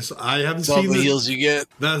goodness. I haven't All seen the heals you get.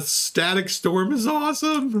 The static storm is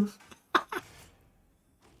awesome.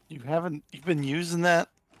 You've been using that?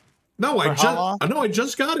 No, I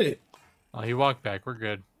just got it. Oh, he walked back. We're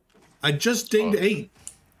good. I just dinged 8.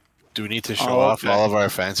 Do we need to show off all of our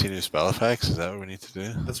fancy new spell effects? Is that what we need to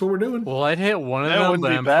do? That's what we're doing. Well, I'd hit one of That them, wouldn't but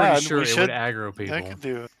be I'm bad. pretty sure We it should- would aggro people. I could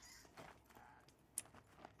do it.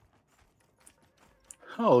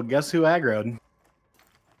 Oh, guess who aggroed?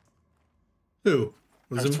 Who?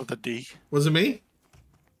 Was Starts it, with a D. was it me?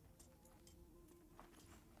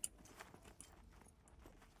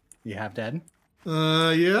 You have Dad?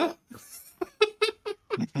 Yeah.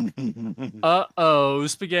 Uh-oh,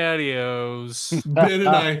 SpaghettiOs. Ben and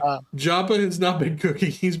I, Joppa has not been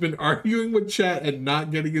cooking. He's been arguing with chat and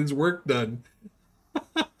not getting his work done.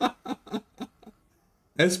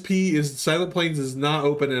 SP is Silent Plains is not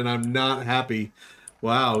open and I'm not happy.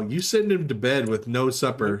 Wow, you send him to bed with no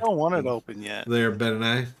supper. We don't want it open yet. There, Ben and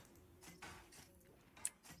I.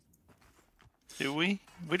 Do we?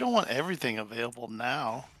 We don't want everything available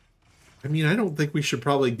now. I mean, I don't think we should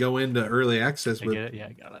probably go into early access I with get it. Yeah,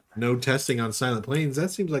 I got it. no testing on Silent Plains. That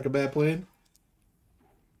seems like a bad plan.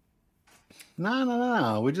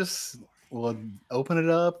 No. We'll open it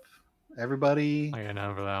up. Everybody, I got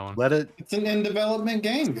none for that one. let it It's an in development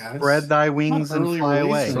game, guys. spread thy wings Not and early fly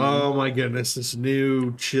away. release. Oh my goodness, this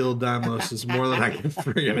new chill Damos is more than I can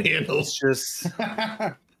friggin' handle. It's just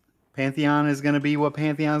Pantheon is going to be what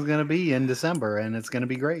Pantheon's going to be in December, and it's going to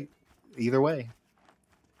be great. Either way.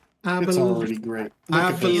 It's already great. Look I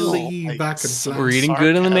at this. believe I can fly. We're eating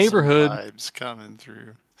good in the Sarcasm neighborhood. Vibes coming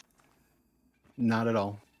through. Not at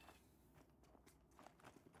all.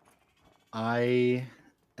 I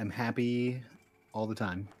am happy all the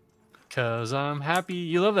time. Cause I'm happy.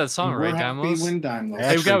 You love that song, We're right, happy Damos? when Damos.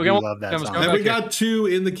 Hey, we got Actually, one. love that Damos, song. go And back we here. got 2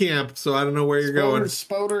 in the camp, so I don't know where you're going.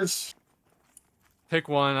 Spouters. Pick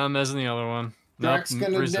one. I'm messing the other one. Drax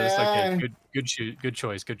gonna resist. die. Okay, good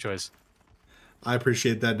choice. Good choice. I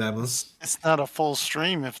appreciate that, Damos. It's not a full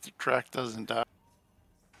stream if the track doesn't die.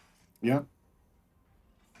 Yep.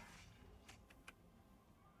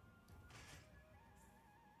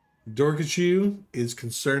 Dorkachu is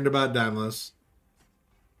concerned about Damos.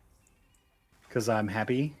 Because I'm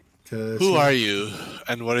happy. Who are you,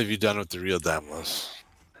 and what have you done with the real Damlos?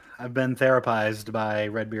 I've been therapized by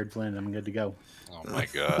Redbeard Flynn. I'm good to go. Oh my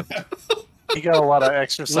god. He got a lot of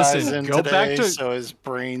exercise Listen, in go today, back to- so his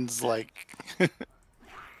brain's like...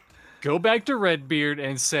 Go back to Redbeard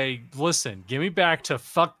and say, "Listen, give me back to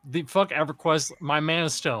fuck EverQuest, my Mana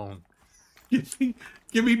Stone."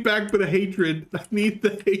 Give me back the hatred. I need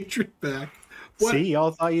the hatred back. What? See,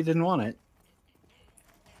 y'all thought you didn't want it.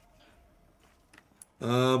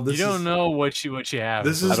 You don't know what you have.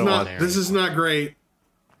 This until is it's not. there. This is not great.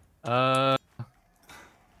 I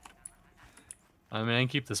mean, I can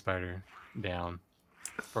keep the spider down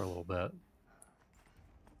for a little bit.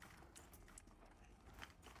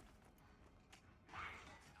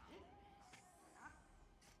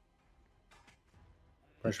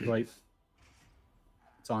 Pressure plate.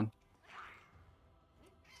 It's on.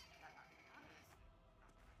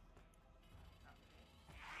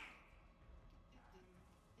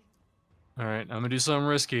 All right, I'm gonna do something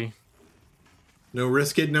risky. No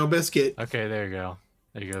risk it, no biscuit. Okay, there you go.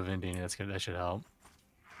 There you go, Vindini. That's good. That should help.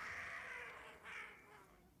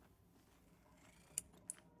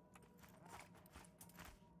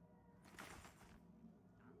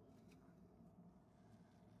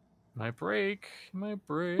 My break.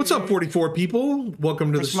 What's up, 44 people?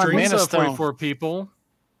 Welcome to the stream. What's up, 44 people?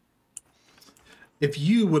 If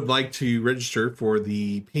you would like to register for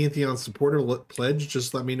the Pantheon supporter pledge,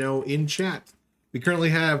 just let me know in chat. We currently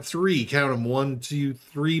have 3, count them, 1, 2,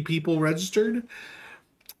 3 people registered.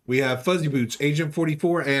 We have Fuzzy Boots, Agent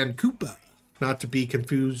 44, and Koopa, not to be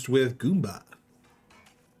confused with Goomba.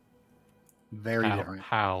 Very different.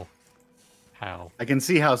 How? I can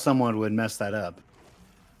see how someone would mess that up.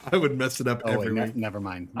 I would mess it up Oh, every wait, week. never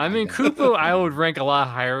mind. I mean, Koopa, I would rank a lot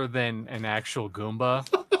higher than an actual Goomba.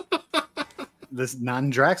 This not in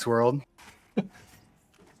Drax world.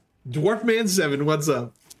 Dwarfman7, what's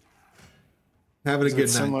up? Having Is a it good night.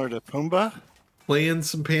 similar to Pumbaa? Playing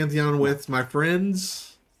some Pantheon with my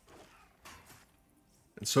friends.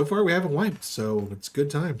 And so far we haven't wiped, so it's good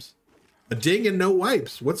times. A ding and no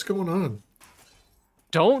wipes. What's going on?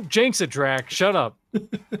 Don't jinx it, Drac. Shut up.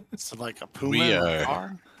 It's like a Puma or a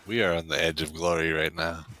car? We are on the edge of glory right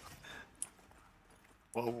now.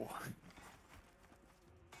 Whoa.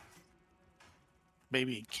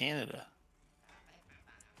 Maybe Canada.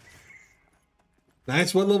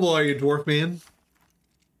 Nice. What level are you, dwarf man?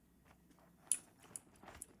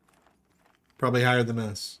 Probably higher than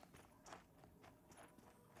us.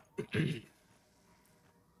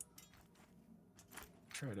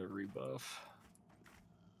 Try to rebuff.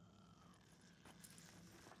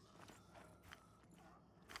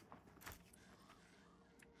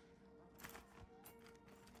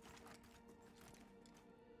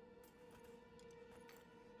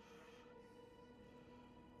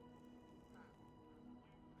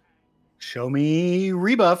 Show me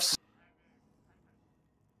rebuffs.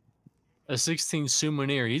 A 16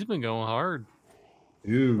 Summoneer. He's been going hard.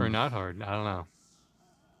 Ooh. Or not hard. I don't know.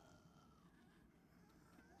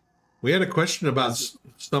 We had a question about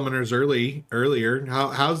summoners earlier.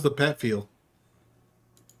 How's the pet feel?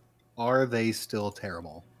 Are they still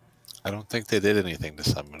terrible? I don't think they did anything to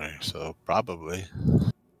Summoner, so probably.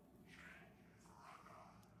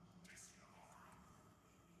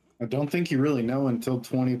 I don't think you really know until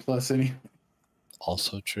 20 plus anyway.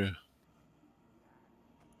 Also true.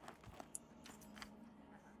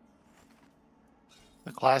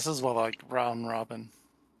 The classes will like round robin.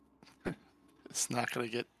 It's not going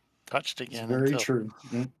to get touched again. It's very true.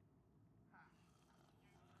 Mm-hmm.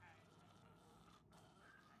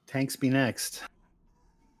 Tanks be next.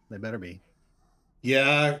 They better be.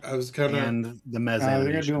 Yeah, I was kind of. And the Mez they're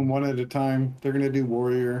going to do them one at a time. They're going to do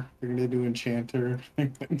Warrior. They're going to do Enchanter.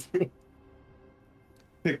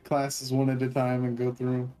 Pick classes one at a time and go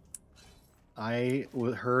through them. I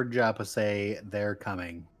heard Joppa say they're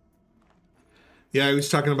coming. Yeah, he was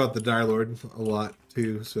talking about the Dire Lord a lot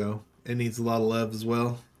too, so it needs a lot of love as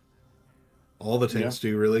well. All the tanks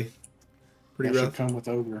do, really. Pretty rough. Should come with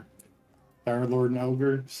Ogre. Dire Lord and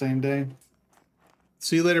Ogre, same day.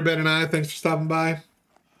 See you later, Ben and I. Thanks for stopping by.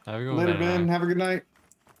 Later, Ben. Have a good night.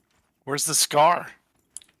 Where's the scar?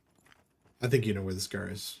 I think you know where the scar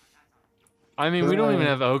is. I mean, we don't even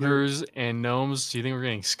have ogres and gnomes. Do you think we're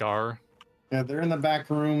getting Scar? Yeah, they're in the back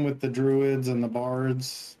room with the druids and the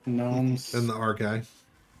bards, gnomes. And the Archai.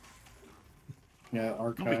 Yeah,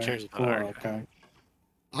 Archai. Nobody cares about Archai.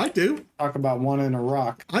 I do. Talk about one in a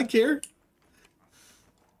rock. I care.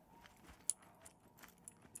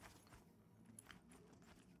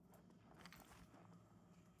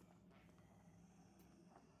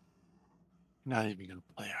 Not even going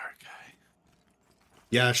to play Archai.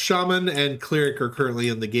 Yeah, Shaman and Cleric are currently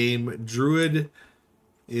in the game. Druid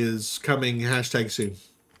is coming #soon.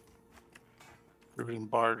 Druid and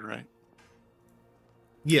Bard, right?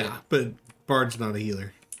 Yeah, but Bard's not a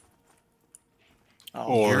healer. Oh,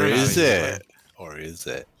 Or is it? Or is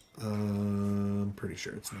it? I'm pretty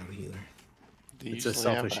sure it's not a healer. It's a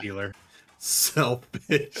selfish healer.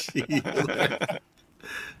 Selfish healer.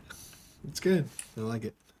 It's good. I like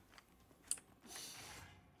it.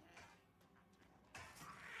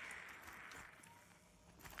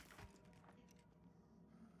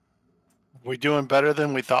 We doing better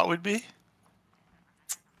than we thought we'd be?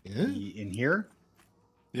 Yeah. In here?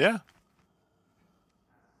 Yeah.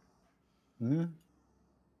 Hmm.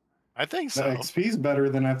 I think so. The XP's better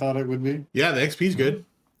than I thought it would be. Yeah, the XP's good.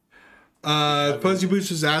 Fuzzy Boost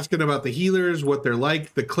is asking about the healers, what they're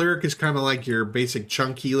like. The Cleric is kind of like your basic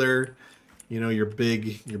chunk healer. You know, your big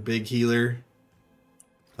healer.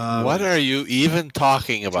 What are you even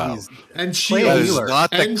talking about? And shields. That is not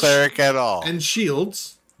the Cleric at all. And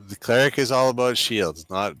shields. The Cleric is all about shields,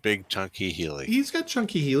 not big chunky healing. He's got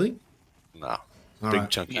chunky healing. No. All Big right.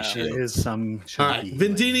 chunky shield. There is some All right,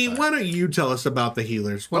 Vendini, why don't you tell us about the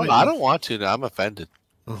healers? Why I don't want to. I'm offended.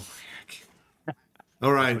 Oh,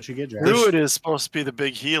 all right. What you get, Jack? Druid is supposed to be the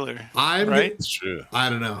big healer. Right? It's true. I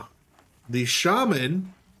don't know. The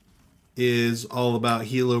Shaman is all about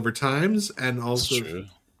heal over times and also True.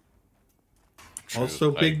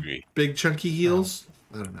 also I agree. big chunky heals.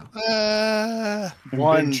 I don't know.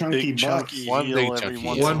 One chunky big chunky One heal big every chunky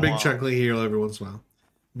once heal. in One a big while. chunky heal every once in a while.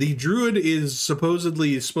 The Druid is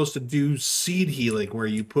supposedly supposed to do seed healing, where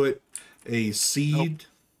you put a seed.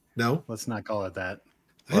 No, Let's not call it that.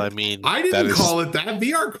 Well, I mean, I that didn't is- call it that.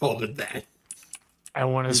 VR called it that. I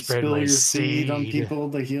want to You spread spill my your seed. seed on people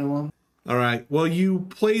to heal them. All right. Well, you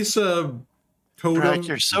place a totem. Drake,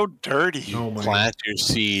 you're so dirty. Oh my! Plant your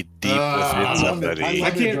seed deep I within love somebody. I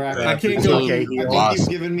I can't. Drac. I can't That's go. okay. I think Awesome. you've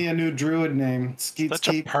given me a new druid name. Skeet Such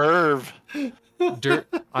a Skeet. perv.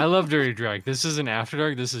 I love Dirty Drag. This isn't After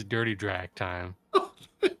Dark. This is Dirty Drag time.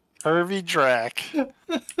 Pervy Drac.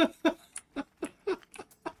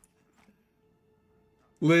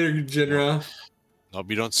 Later, Genera. No,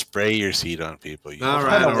 you don't spray your seed on people. You All What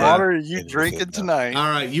right, kind all of right. water are you And drinking within them. tonight? All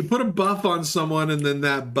right. You put a buff on someone, and then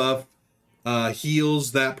that buff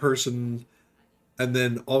heals that person, and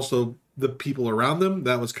then also the people around them,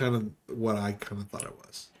 that was kind of what I kind of thought it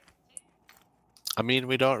was. I mean,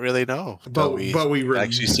 we don't really know. But we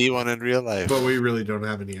actually see one in real life. But we really don't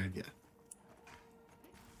have any idea.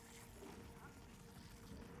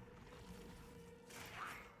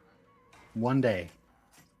 One day.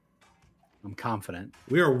 I'm confident.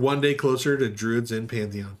 We are one day closer to Druids in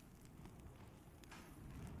Pantheon.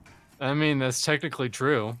 I mean, that's technically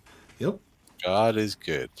true. Yep. God is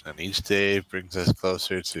good, and each day brings us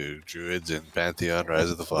closer to Druids in Pantheon, Rise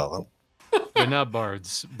of the Fallen. But not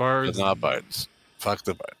bards. Bards. But not bards. Fuck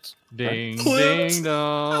the bards. Ding, Clips. ding,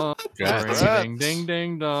 dong. Congrats. Ding, ding,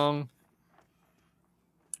 ding, dong.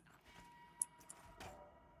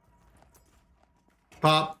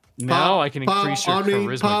 Pop. Now pop, I can pop, increase your on me,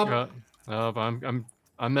 charisma. pop. Oh,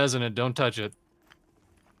 I'm mezzing it. Don't touch it.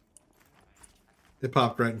 It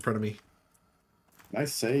popped right in front of me.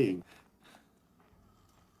 Nice save.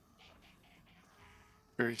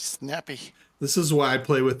 Very snappy. This is why I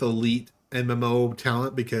play with elite MMO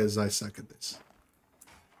talent, because I suck at this.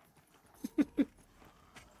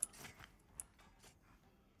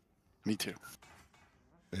 Me too.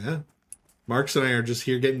 Yeah. Marks and I are just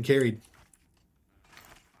here getting carried.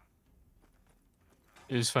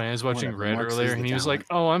 It was funny. I was watching Whatever, Red Mark earlier, sees and the he was talent. like,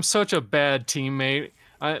 "Oh, I'm such a bad teammate.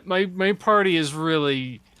 My party is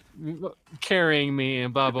really carrying me,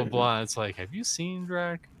 and blah blah blah." It's like, have you seen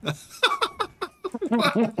Drac?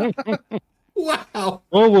 Wow.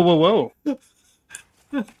 Whoa, whoa, whoa,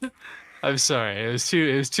 whoa. I'm sorry. It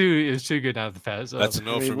was too good not to pass. That's a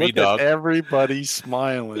no for look me, at dog. everybody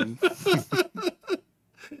smiling.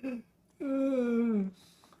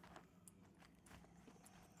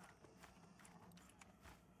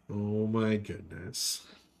 Oh my goodness.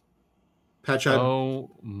 Patch-eyed, Oh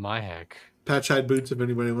my heck. patch-eyed boots if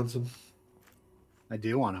anybody wants them. I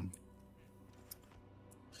do want him.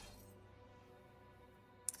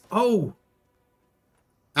 Oh!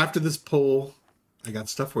 After this poll, I got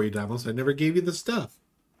stuff for you, Damos. I never gave you the stuff.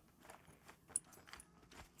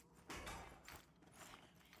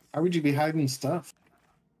 How would you be hiding stuff?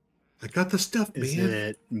 I got the stuff, Is man.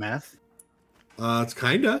 it meth? It's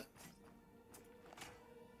kinda.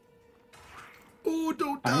 Oh,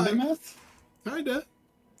 don't die. Kinda meth? Kinda.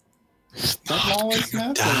 Not always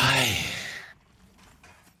meth? Die.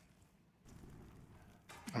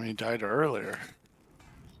 I mean, he died earlier.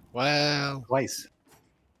 Well, Twice.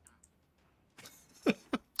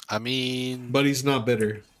 I mean, But he's not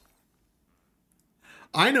bitter.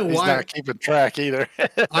 I know He's why. not keeping track either.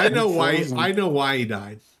 I know why. Frozen. I know why he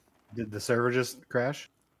died. Did the server just crash?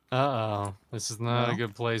 Uh-oh. This is not a No?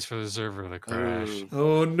 good place for the server to crash. Ooh.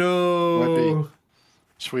 Oh no!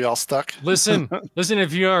 Should we all stuck? Listen,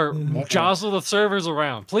 if you are, jostle the servers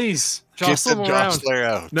around. Please, get jostle the them around. jostler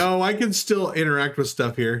out. No, I can still interact with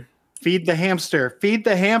stuff here. Feed the hamster. Feed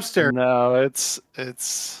the hamster. No, it's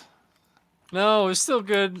No, it's still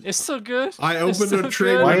good. It's still good. I It's opened still a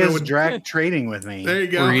trade good. Why window is with- Drac trading with me? There you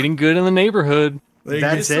go. We're eating good in the neighborhood. There you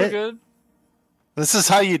That's It's still it? good. this is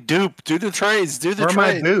how you dupe. Do the trades. Do the Where are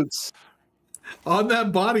my trades. boots? go. On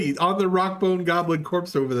that body, on the rockbone goblin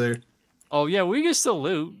corpse over there. Oh yeah, we can still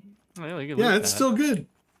loot. Yeah, we can Yeah, loot it's that. still good.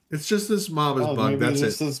 It's just this mob is Oh, bugged. maybe That's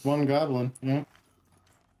this it. is one goblin. Yeah.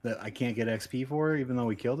 That I can't get XP for, even though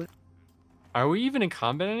we killed it? Are we even in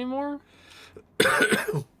combat anymore?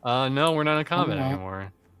 No, we're not in combat not.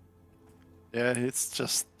 anymore. Yeah, it's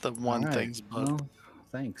just the one Alright, thing's bugged. well,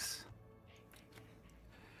 thanks.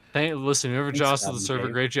 Hey, listen, whoever Thanks, jostled the Goblin server,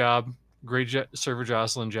 Dave. great job. Great server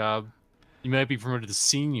jostling job. You might be promoted to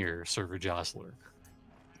senior server jostler.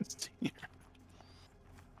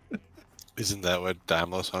 Isn't that what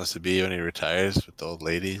Damos wants to be when he retires with the old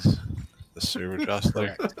ladies? The server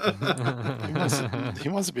jostler. He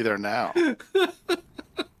wants to be there now.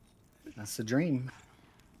 That's the dream.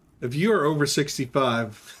 If you are over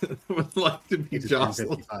 65, would like to be Need to turn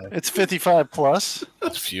jostled. 55. It's 55 plus.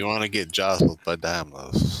 If you want to get jostled by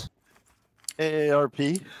Damos.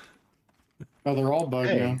 AARP. Oh, they're all bugged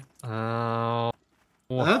Hey. Oh,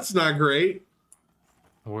 now. That's not great.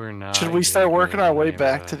 we're not. Should we start working our way getting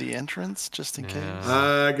back to anywhere. the entrance just in Yeah. case?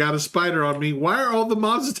 I got a spider on me. Why are all the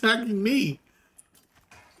mobs attacking me?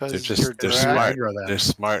 They're Because just you're they're Drac. smart. aggro them. They're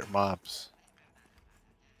smart mobs.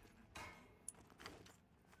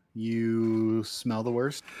 You smell the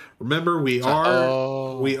worst? Remember, we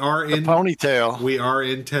Oh, are the in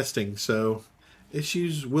ponytail. testing, so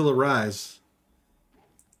issues will arise.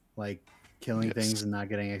 Like killing Yes. things and not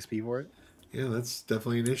getting XP for it? Yeah, that's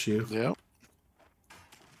definitely an issue. Yep.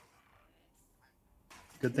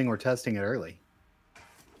 Good thing we're testing it early.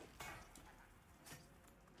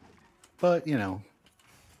 But, you know,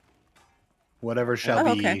 whatever shall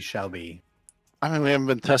Oh, be, okay. shall be. I mean, we haven't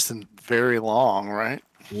been testing very long, right?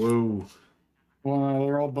 Whoa. Well,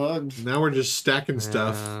 they're all bugged. Now we're just stacking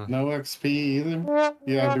stuff. No XP either.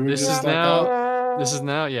 Yeah, do we This just is stuck out? now. This is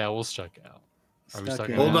now. Yeah, we'll stuck out. Are we Stuck stuck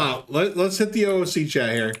in. out? Hold on. Let's hit the OOC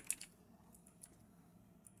chat here.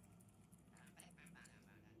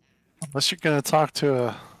 Unless you're gonna talk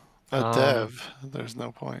to a dev, there's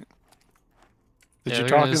no point. Did you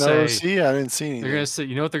talk to the OC? I didn't see anything. They're gonna say.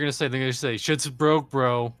 You know what they're gonna say? They're gonna say, "Shit's broke,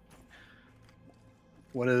 bro."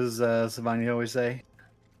 What does Savannah always say?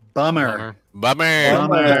 Bummer.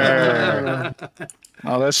 Bummer.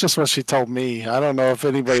 Oh, that's just what she told me. I don't know if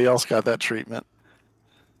anybody else got that treatment.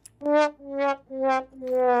 Are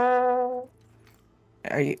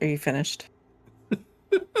you finished?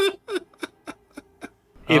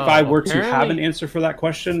 If I were to have an answer for that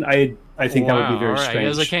question, I think that would be very strange.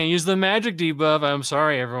 Because I can't use the magic debuff. I'm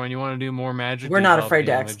sorry, everyone. You want to do more magic? We're not debuff afraid to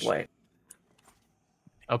damage. exploit.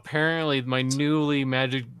 Apparently, my newly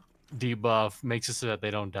magic debuff makes it so that they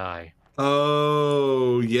don't die.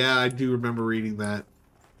 Oh, yeah, I do remember reading that.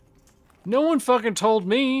 No one fucking told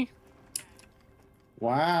me.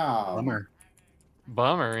 Wow.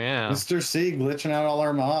 Bummer, yeah. Mr. C glitching out all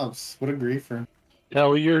our mobs. What a griefer.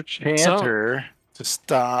 Tell your chanter to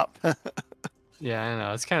stop. Yeah, I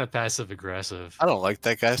know. It's kind of passive aggressive. I don't like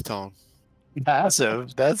that guy's tone.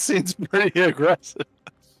 Passive? That seems pretty aggressive.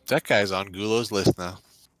 That guy's on Gulo's list now.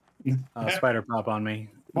 Spider pop on me.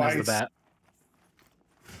 Mez the bat.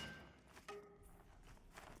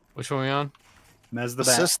 Which one are we on? Mez the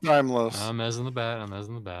bat. Assist timeless. I'm mezzing the bat. I'm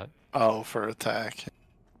mezzing the bat. Oh, for attack.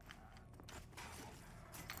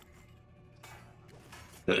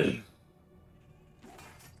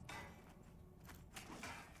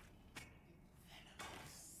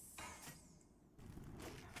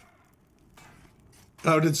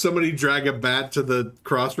 Oh, did somebody drag a bat to the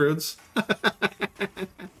crossroads?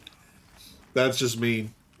 That's just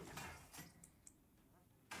mean.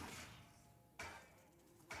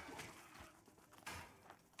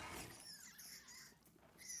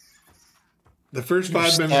 The first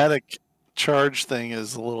 5 minutes. Static charge thing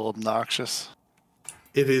is a little obnoxious.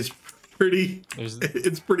 It is pretty.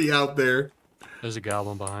 It's pretty out there. There's a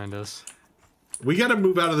goblin behind us. We got to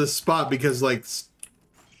move out of this spot because, like,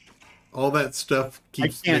 all that stuff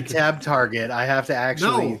keeps. I can't tab target. I have to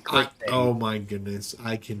actually. Oh my goodness!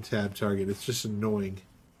 I can tab target. It's just annoying.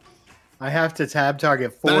 I have to tab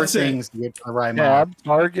target four things to get to the right mob. Tab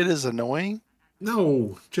target is annoying.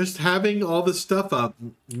 No, just having all the stuff up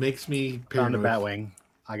makes me paranoid. Found a Batwing.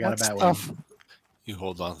 I got a Batwing. You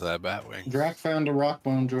hold on to that Batwing. Drac found a rock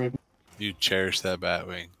bone droid. You cherish that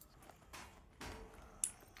Batwing.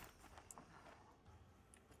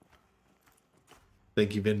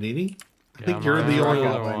 Thank you, Vendini. I Yeah, think I'm you're on the only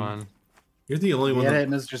another one. You're the only one. Get it,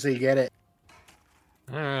 Mr. C. Get it.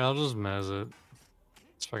 All right, I'll just mez it.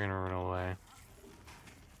 It's fucking run away.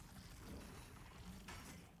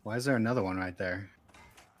 Why is there another one right there?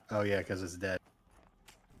 Oh yeah, because it's dead.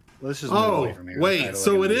 Let's just move away from here. Wait,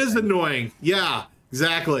 so it is annoying. Yeah,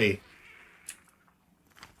 exactly.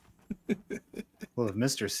 Well, if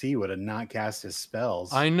Mr. C would have not cast his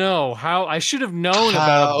spells. I know. How I should have known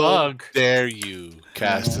about a bug. Dare you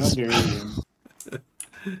cast a spell?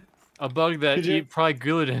 A bug that you probably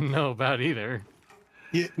Gula didn't know about either.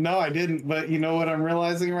 Yeah, no, I didn't. But you know what I'm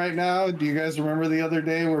realizing right now? Do you guys remember the other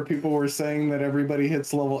day where people were saying that everybody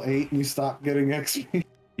hits level 8 and you stop getting XP?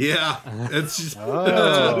 Yeah, it's just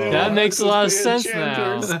that makes a lot of sense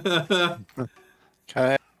now.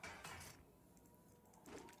 Okay.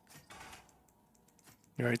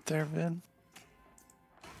 You right there, Vin?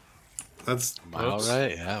 That's all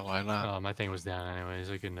right. Yeah, why not? Oh, my thing was down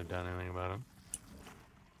anyways. I couldn't have done anything about it.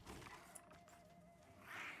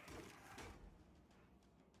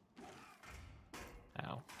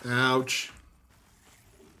 Ow. Ouch.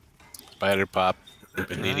 Spider pop.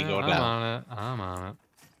 Been needing to go down. I'm on it. I'm on it.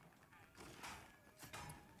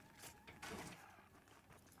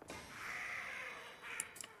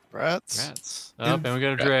 Rats. Oh, and we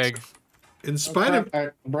got a drag. In spite of, I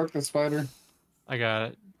broke the spider. I got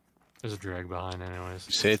it. There's a drag behind anyways.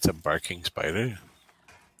 You say it's a barking spider?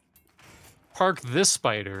 Park this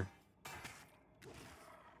spider.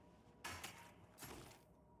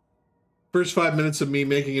 First 5 minutes of me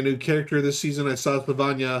making a new character this season, I saw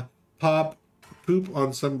Slavanya poop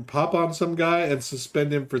on some guy and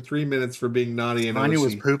suspend him for 3 minutes for being naughty and Slavanya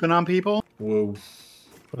was pooping on people? Whoa.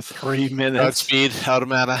 For 3 minutes. Godspeed, out of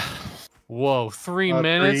mana. Whoa, 3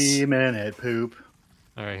 minutes? 3 minute poop.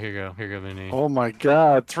 All right, here you go. Here you go, Vinny. Oh my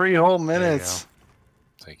god, 3 whole minutes.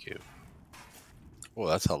 Thank you. Well,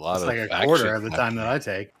 that's a lot It's of like a quarter of the time that I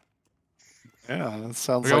take. Yeah, that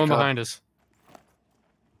sounds We're like going behind us.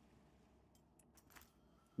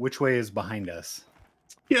 Which way is behind us?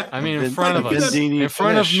 Yeah, I mean, in front of us, in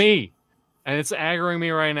front of me, and it's aggroing me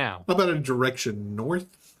right now. How about a direction north?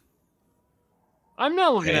 I'm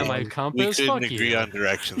not looking at my compass. We couldn't Fuck agree you. on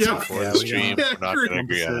directions before the stream. We're not going to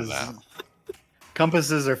agree on it now.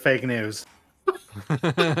 Compasses are fake news.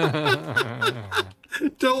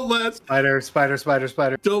 Don't let spider.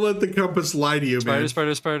 Don't let the compass lie to you, man.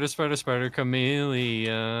 Spider,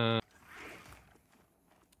 chameleon.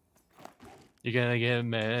 You're gonna get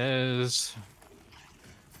messed.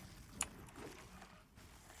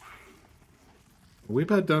 Are we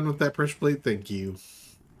about done with that pressure plate? Thank you.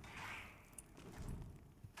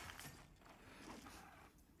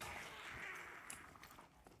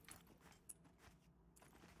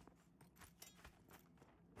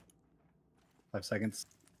 Five seconds.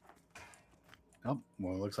 Oh,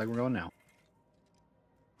 well, it looks like we're going now.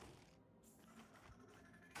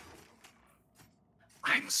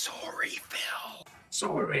 I'm sorry, Phil.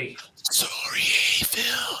 Sorry. Sorry,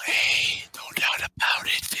 Phil. Hey, no doubt about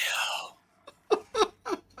it, Phil.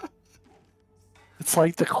 It's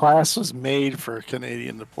like the class was made for a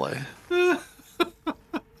Canadian to play. The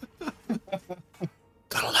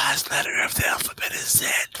last letter of the alphabet is Z,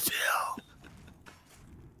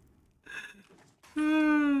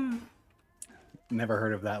 Phil. Never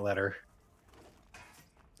heard of that letter.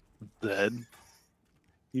 Z.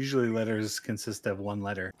 Usually letters consist of one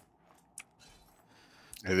letter.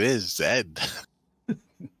 It is Z.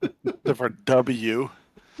 Except for W.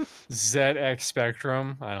 ZX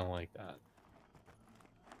Spectrum. I don't like that.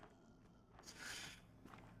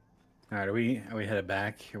 All right, are we headed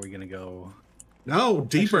back? Are we gonna go? No,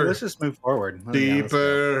 deeper. Actually, let's just move forward.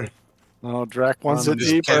 Deeper. No, Drac wants it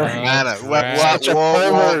deeper. Mana. What?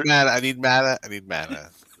 Whoa, mana. I need mana. I need mana.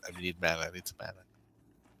 I need mana. I need some mana.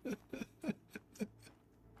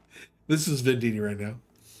 This is Vendini right now.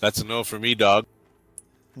 That's a no for me, dog.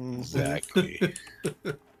 Exactly.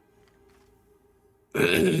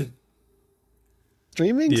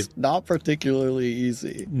 Streaming's not particularly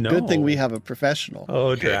easy. No. Good thing we have a professional.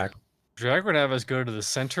 Oh, Drac. Drac would have us go to the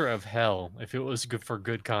center of hell if it was good for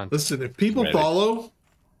good content. Listen, if people Ready. follow,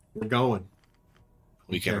 we're going.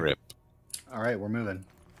 We can rip. All right, we're moving.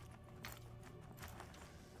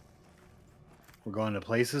 We're going to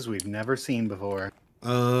places we've never seen before.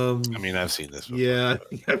 I mean, I've seen this before. Yeah, I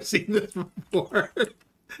think I've seen this before.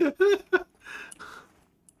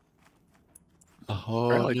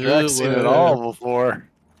 Apparently Drac's seen it all before.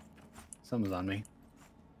 Something's on me.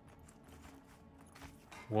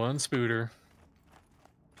 One spooter.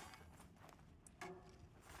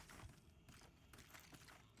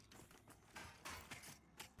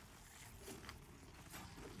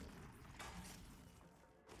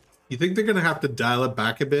 You think they're gonna have to dial it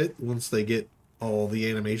back a bit once they get all the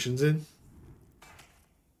animations in?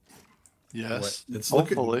 Yes. It's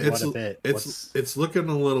Hopefully. looking. What a bit. It's looking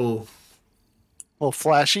a little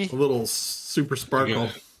flashy. A little super sparkle.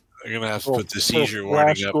 They're gonna have to put the seizure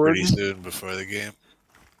warning up pretty soon before the game.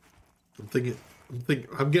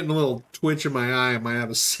 I'm getting a little twitch in my eye. I might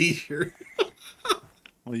have a seizure.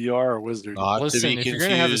 Well, you are a wizard. Listen, if you're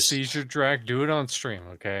gonna have a seizure, Drac, do it on stream,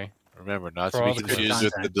 okay? Remember, not For to all be the good confused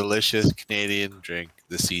with the content. delicious Canadian drink,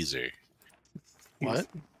 the Caesar. What?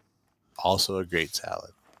 Also a great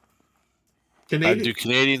salad. Canadian? Do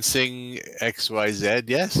Canadians sing XYZ?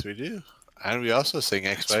 Yes, we do. And we also sing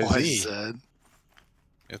XYZ. XYZ.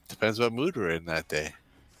 It depends what mood we're in that day.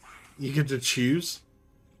 You get to choose?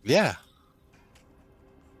 Yeah.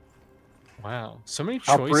 Wow, so many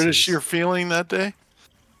How choices. British you're feeling that day?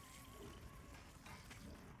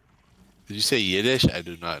 Did you say Yiddish? I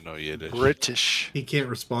do not know Yiddish. British. He can't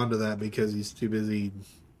respond to that because he's too busy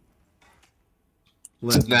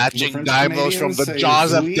Snatching French Daimos from Canadians the say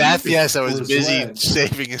jaws of Louis death. Yes, I was or busy Zed.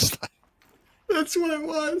 saving his life. That's what it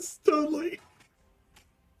was. Totally.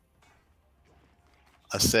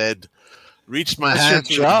 I said, reached my That's hand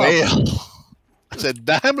your to the job. veil. I said,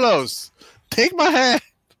 Daimlos, take my hand.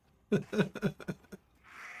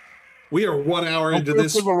 We are 1 hour into Open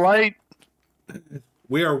this. up with a light.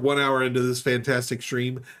 We are 1 hour into this fantastic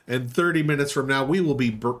stream, and 30 minutes from now, we will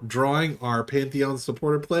be drawing our Pantheon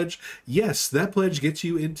supporter pledge. Yes, that pledge gets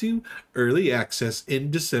you into early access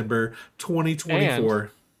in December 2024. And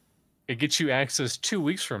it gets you access 2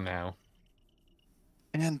 weeks from now.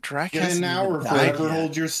 And Drac Get has an hour forever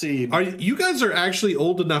hold your seed. You guys are actually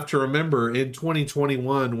old enough to remember in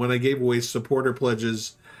 2021 when I gave away supporter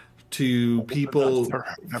pledges to people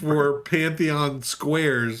for Pantheon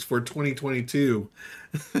squares for 2022.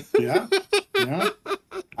 Yeah.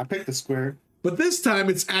 I picked the square. But this time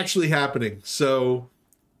it's actually happening. So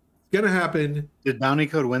Gonna happen. Did Bounty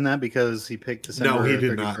Code win that because he picked December? No, he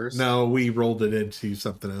did 31st? not. No, we rolled it into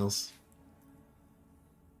something else.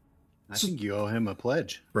 I think you owe him a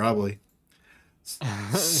pledge. Probably.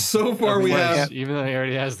 So far, we have, even though he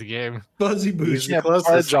already has the game, Fuzzy Boosh, Yeah,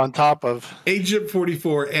 pledge on top of Agent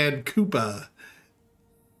 44, and Koopa.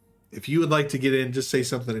 If you would like to get in, just say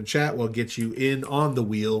something in chat. We'll get you in on the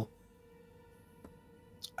wheel.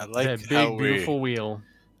 I like that how big, beautiful wheel.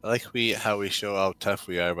 I like how we show how tough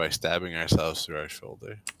we are by stabbing ourselves through our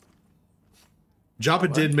shoulder. Joppa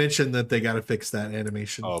did mention that they got to fix that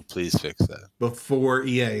animation. Oh, please fix that. Before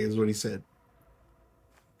EA is what he said.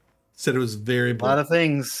 Said it was very A lot of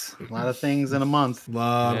things. A lot of things in a month. A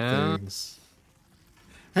lot of things.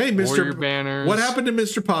 Hey, Mr. Banners. What happened to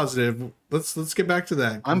Mr. Positive? Let's get back to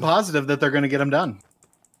that. I'm positive that they're going to get them done.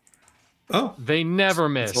 Oh, they never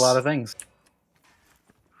miss. It's a lot of things.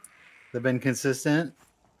 They've been consistent.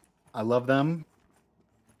 I love them.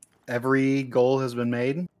 Every goal has been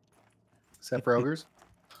made, except for ogres.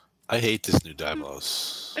 I hate this new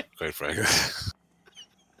Dimos, quite frankly.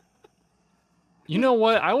 You know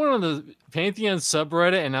what? I went on the Pantheon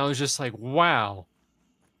subreddit and I was just like, wow.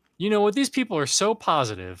 You know what? These people are so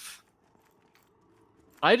positive.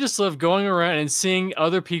 I just love going around and seeing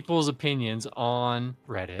other people's opinions on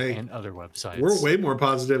Reddit and other websites. We're way more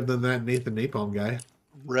positive than that Nathan Napalm guy.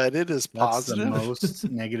 Reddit is positive. That's the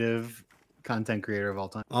most negative content creator of all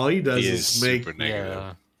time. All he does He is is make super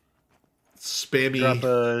negative. spammy. Drop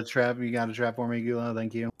a trap. You got a trap for me, Gula.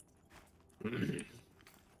 Thank you.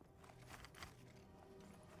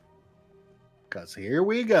 Because here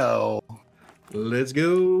we go. Let's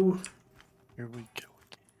go. Here we go.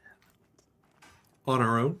 On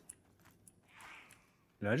our own.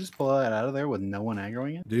 Did I just pull that out of there with no one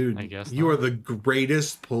aggroing it? Dude, I guess you not. are the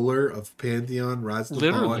greatest puller of Pantheon Rise to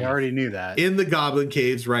Literally. Fallen I already knew that. in the Goblin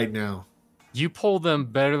Caves right now. You pull them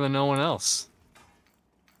better than no one else.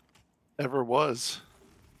 Ever was.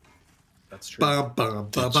 That's true. Bum, bum, bum,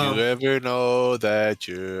 Did bum. you ever know that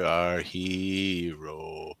you're our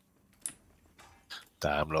hero?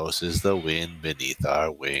 Damlos is the wind beneath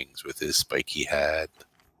our wings with his spiky hat.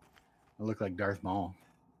 I look like Darth Maul.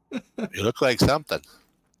 You look like something.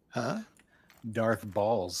 Huh? Darth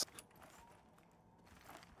Balls.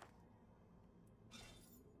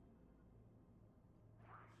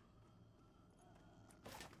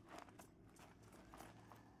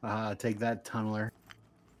 Take that, tunneler.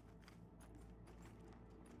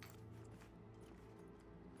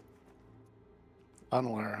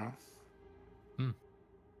 Unaware, huh?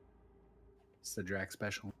 It's the Drac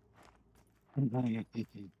special. Scrolling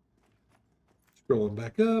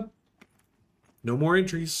back up. No more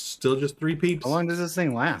entries. Still just 3 peeps. How long does this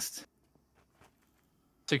thing last?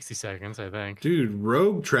 60 seconds, I think. Dude,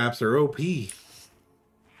 rogue traps are OP.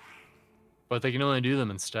 But they can only do them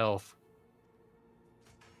in stealth.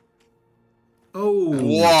 Oh.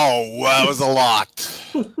 Whoa, that was a lot.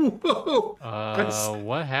 Whoa.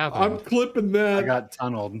 What happened? I'm clipping that. I got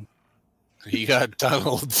tunneled. He got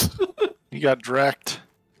tunneled. You got wrecked.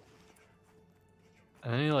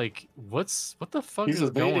 And then you're like, what the fuck He's is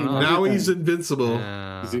evading going on? Now he's invincible.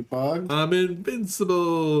 Is he bugged? I'm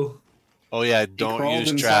invincible. Oh yeah, He don't crawled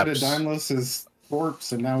use inside traps. of Daimlos's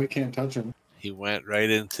corpse, and now we can't touch him. He went right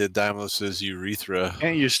into Daimlos's urethra.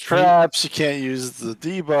 Can't use traps. You can't use the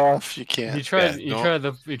debuff. You can't. You tried.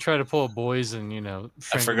 Yeah, you tried to pull boys and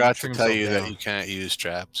I forgot to tell you that you can't use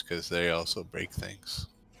traps because they also break things.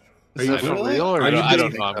 Is that for real or I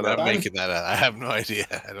don't know. I'm making that up. I have no idea.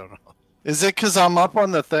 I don't know. Is it because I'm up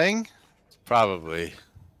on the thing? Probably.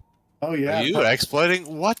 Oh yeah. Are you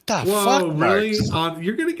exploiting? What the Whoa, fuck, really? Marks?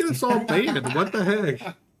 You're gonna get us all banned. What the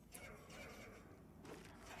heck?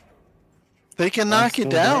 They can knock you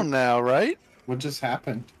down now, right? What just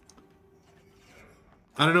happened?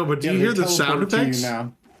 I don't know, but do Yeah, you they hear the sound teleport to you effects?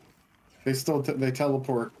 now. They still they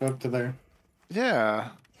teleport up to there. Yeah.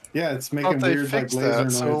 Yeah, it's Thought making they weird like fixed laser that,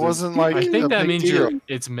 noises. so it wasn't like. I think a that big means deal.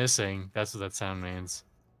 it's missing. That's what that sound means.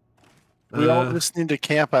 We all just need to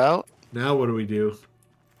camp out. Now what do we do?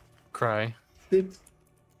 Cry.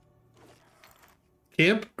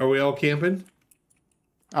 Camp? Are we all camping?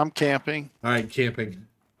 I'm camping. All right, camping.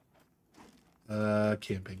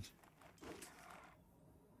 Camping.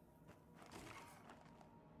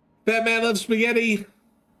 Batman loves spaghetti.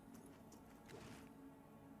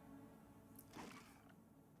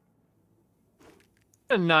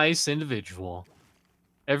 A nice individual.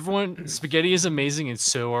 Everyone, spaghetti is amazing, and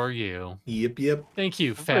so are you. Yep. Thank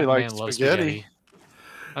you, Everybody fat man likes loves spaghetti. spaghetti.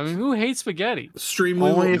 I mean, who hates spaghetti? Stream.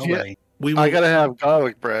 Only if you, I gotta have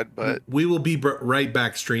garlic bread, but we will be right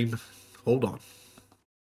back. Stream. Hold on.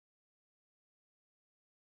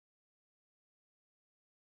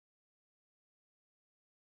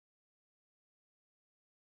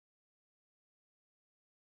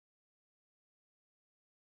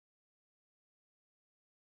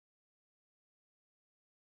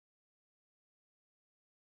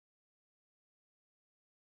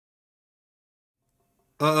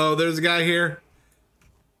 Uh-oh, there's a guy here.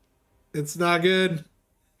 It's not good.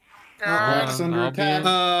 Rack's under attack.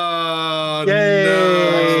 Oh, Yay!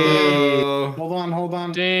 no. Hold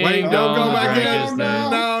on. Ding Wait, don't go dong, back Drake is in.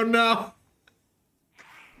 dead. No.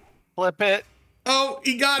 Flip it. Oh,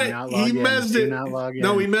 he got Do it. not He log in. mezzed Do it. not log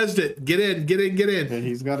No, in. he mezzed it. Get in. Yeah,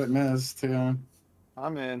 he's got it mezzed too.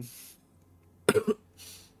 I'm in.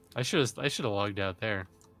 I should have logged out there.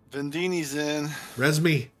 Vendini's in. Res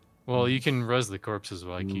me. Well, you can res the corpses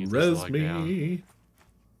while I keep this Res logged down. me.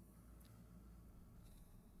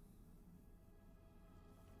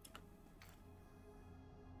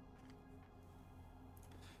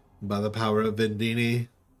 By the power of Vendini.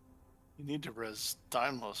 You need to res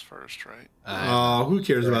Daimlos first, right? Oh, who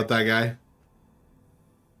cares about that guy?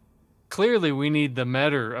 Clearly, we need the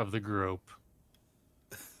meta of the group.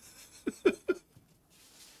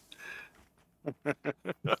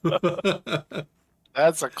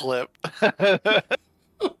 That's a clip.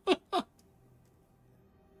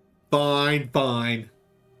 Fine.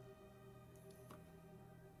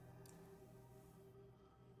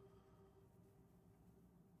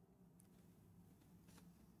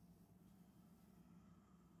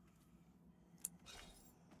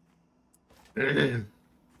 Where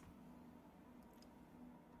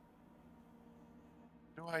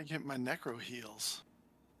do I get my necro heals?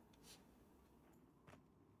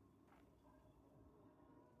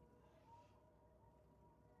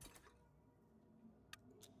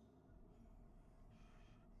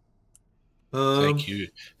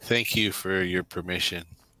 Thank you for your permission.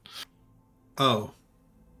 Oh.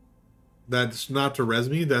 That's not to res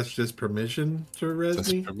me, that's just permission to res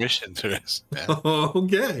That's me? permission to res. Yeah.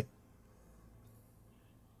 Okay.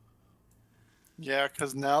 Yeah,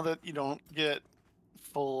 because now that you don't get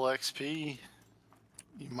full XP,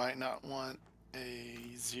 you might not want a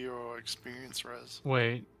 0 experience res.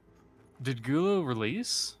 Wait, did Gulo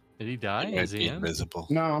release? Did he die? He might Is he be in? invisible.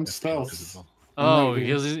 No, I'm stealth. Oh,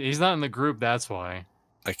 because he's not in the group. That's why.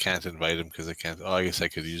 I can't invite him because I can't. Oh, I guess I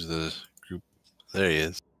could use the group. There he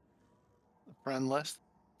is. The friend list.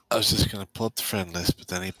 I was just gonna pull up the friend list, but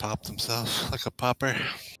then he popped himself like a popper.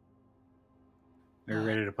 Are you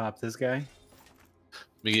ready to pop this guy?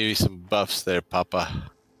 Let me give you some buffs there,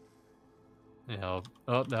 Papa. Yeah.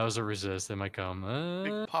 Oh, that was a resist. They might come.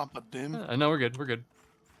 Big Papa Dim. No, we're good. We're good.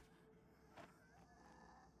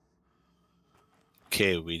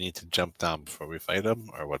 Okay, we need to jump down before we fight him,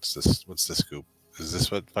 or what's this? What's the scoop? Is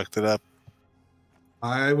this what fucked it up?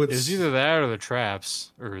 I would. It's either that or the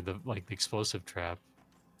traps, or the explosive trap.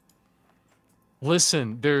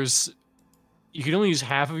 Listen, you can only use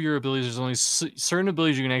half of your abilities. There's only certain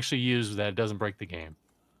abilities you can actually use that doesn't break the game.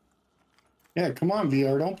 Yeah, come on,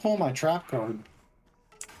 VR. Don't pull my trap card.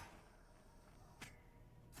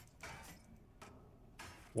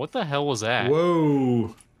 What the hell was that?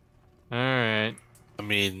 Whoa. All right. I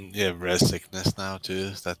mean, you have res sickness now too.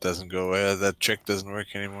 That doesn't go away. That trick doesn't work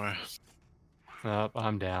anymore. Oh,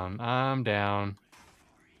 I'm down. I'm down.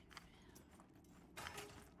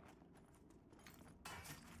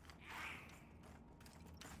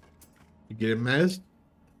 You get him mezzed?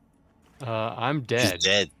 I'm dead. He's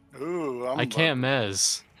dead. Ooh, I can't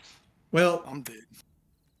mez. Well, I'm dead.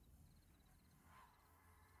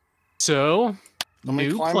 So, Let me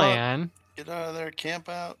new climb plan. up. Get out of there, camp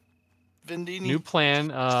out. Vendini. New plan.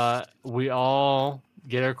 We all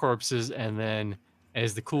get our corpses, and then,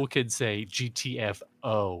 as the cool kids say,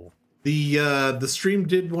 GTFO. The stream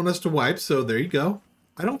did want us to wipe, so there you go.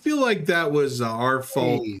 I don't feel like that was our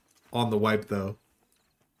fault on the wipe, though.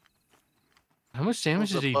 How much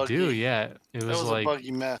damage was did a he do? buggy- Yeah, it That was was like a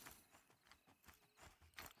buggy mess.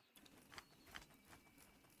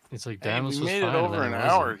 it's like Hey, Damus we was made fine, it and over then an it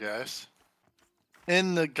hour, wasn't. guys.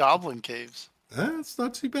 In the Goblin caves. That's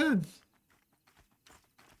not too bad.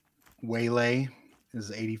 Waylay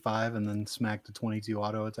is 85 and then smack to 22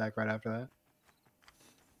 auto attack right after that.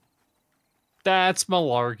 That's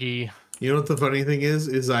malarkey. You know what the funny thing is?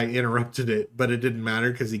 Is I interrupted it, but it didn't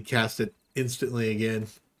matter because he cast it instantly again.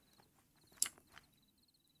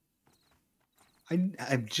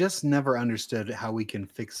 I've just never understood how we can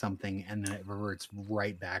fix something and then it reverts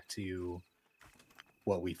right back to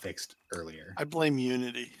what we fixed earlier. I blame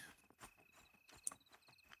Unity.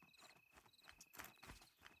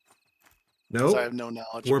 Nope. I have no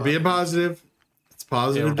knowledge. We're about being it. positive. It's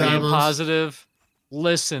positive. Being Diamonds. positive.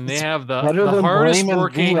 Listen, they have the Better than hardest blaming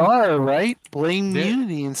working. VR, right? Blame They're-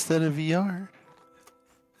 Unity instead of VR.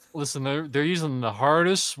 Listen, they're using the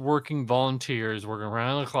hardest working volunteers working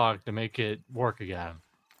around the clock to make it work again.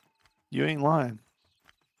 You ain't lying.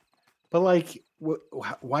 But like,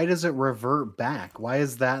 why does it revert back? Why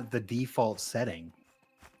is that the default setting?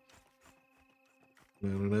 I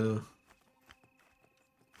don't know.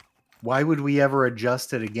 Why would we ever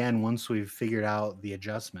adjust it again once we've figured out the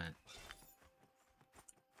adjustment?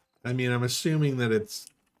 I mean, I'm assuming that it's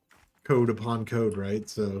code upon code, right?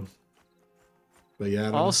 So, but yeah. I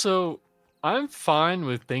don't know. Also, I'm fine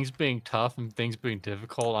with things being tough and things being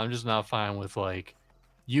difficult. I'm just not fine with like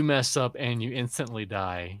you mess up and you instantly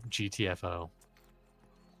die. GTFO.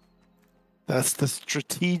 That's the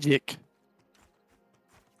strategic.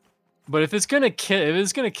 But if it's gonna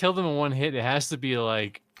kill them in one hit, it has to be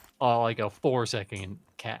like a 4-second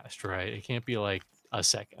cast, right? It can't be like a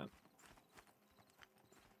second.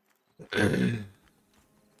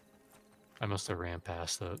 I must have ran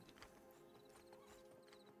past it.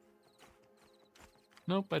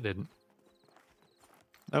 Nope, I didn't.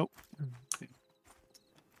 Nope.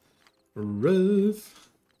 Rough.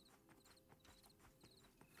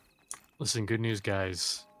 Listen, good news,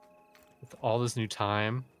 guys. With all this new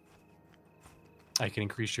time, I can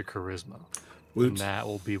increase your charisma. And that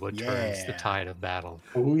will be what turns the tide of battle.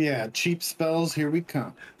 Oh yeah, cheap spells, here we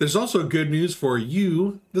come. There's also good news for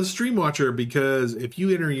you, the stream watcher, because if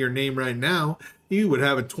you enter your name right now, you would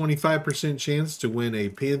have a 25% chance to win a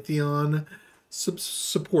Pantheon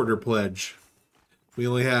supporter pledge. We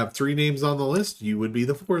only have 3 names on the list. You would be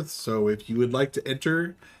the 4th. So if you would like to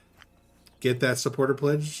enter, get that supporter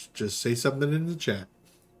pledge, just say something in the chat.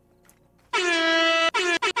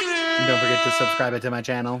 And don't forget to subscribe to my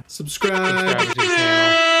channel. Subscribe to the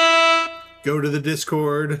channel. Go to the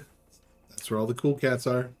Discord. That's where all the cool cats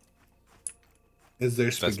are. Is there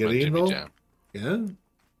spaghetti involved? Yeah.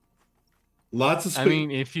 Lots of spaghetti. I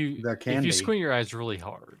mean, if you squint your eyes really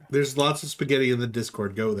hard. There's lots of spaghetti in the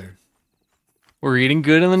Discord. Go there. We're eating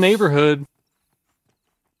good in the neighborhood.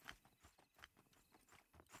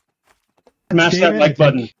 Smash that like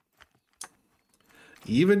button.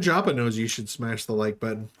 Even Joppa knows you should smash the like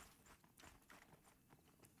button.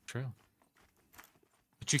 True.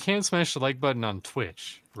 But you can't smash the like button on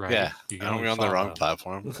Twitch, right? Yeah. You Aren't we on the wrong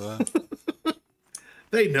platform?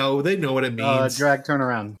 They know what it means. Drag turn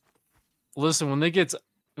around. Listen, when this gets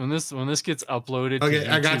uploaded, Okay, to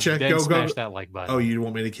YouTube, I gotcha. Then Go. smash that like button. Oh, you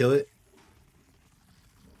want me to kill it?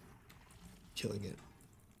 Killing it.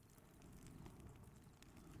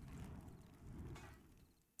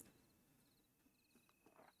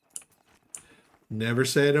 Never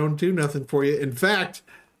say I don't do nothing for you. In fact,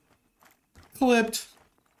 clipped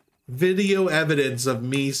video evidence of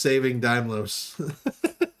me saving Daimlos.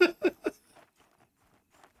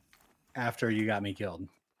 After you got me killed.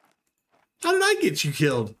 How did I get you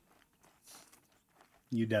killed?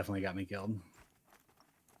 You definitely got me killed.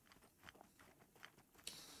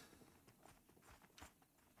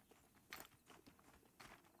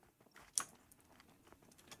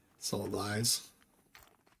 It's all lies.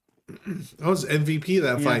 I was MVP of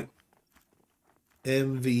that fight.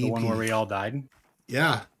 MVP. The one where we all died?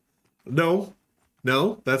 Yeah. No,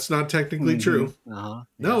 that's not technically true. Uh-huh.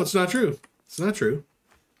 No, it's not true. It's not true.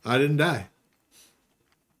 I didn't die.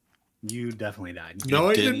 You definitely died. No,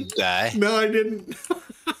 I didn't die. No, I didn't.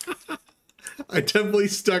 I definitely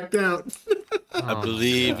stuck out. I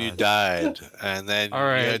believe you died, and then you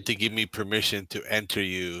had to give me permission to enter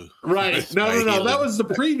you. Right. No. That was the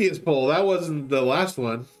previous poll. That wasn't the last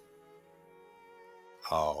one.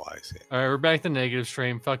 Oh, I see. All right, we're back to negative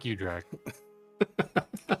stream. Fuck you, Drac.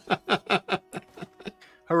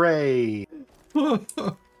 Hooray. All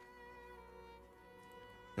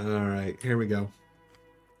right, here we go.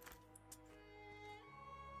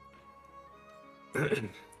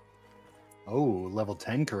 Oh, level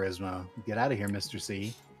 10 charisma. Get out of here, Mr.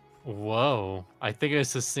 C. Whoa. I think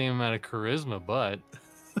it's the same amount of charisma, but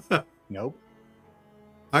nope.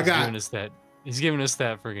 He's giving us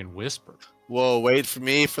that friggin' whisper. Whoa, wait for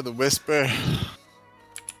me for the whisper.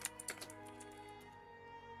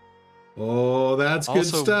 Oh, that's good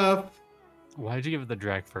stuff. Why'd you give it the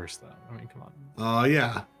Drac first, though? I mean, come on. Oh,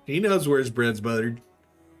 yeah. He knows where his bread's buttered.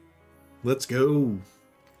 Let's go.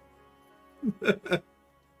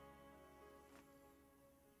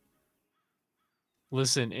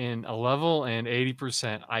 Listen, in a level and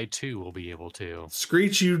 80%, I too will be able to.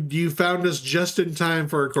 Screech, you found us just in time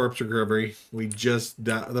for a corpse recovery. We just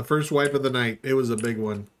died. The first wipe of the night. It was a big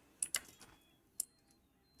one.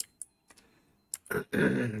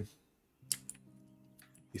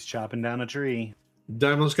 He's chopping down a tree.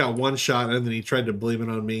 Daimos got one shot and then he tried to blame it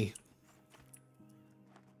on me.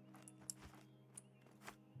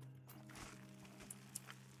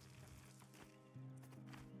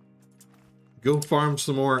 Go farm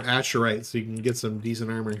some more Asherite so you can get some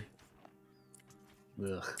decent armor.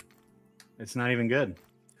 Ugh. It's not even good.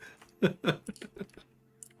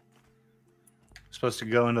 supposed to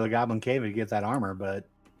go into the Goblin Cave to get that armor, but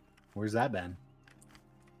where's that been?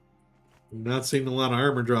 I'm not seeing a lot of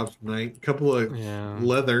armor drops tonight. A couple of Yeah.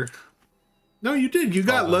 leather. No, you did. You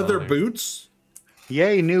got leather boots.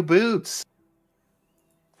 Yay, new boots.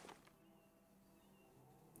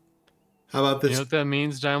 How about this? You know what that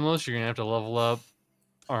means, Daimlos? You're gonna have to level up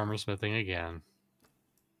armor smithing again.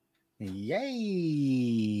 Yay!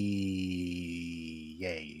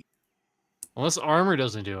 Yay! Unless armor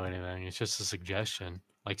doesn't do anything, it's just a suggestion,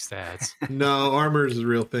 like stats. No, armor is a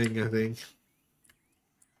real thing, I think.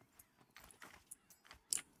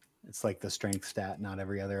 It's like the strength stat, not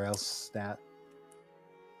every other else stat.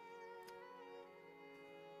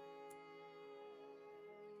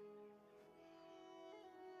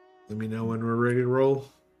 Let me know when we're ready to roll.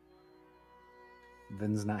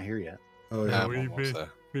 Vin's not here yet. Oh, yeah.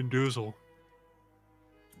 Vin Doozle.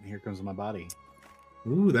 Here comes my body.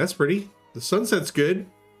 Ooh, that's pretty. The sunset's good.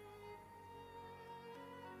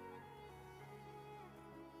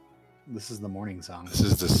 This is the morning song. This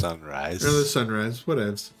is the sunrise. Or the sunrise.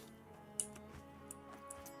 Whatevs.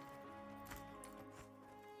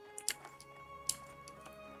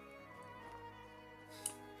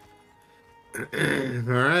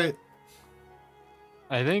 All right.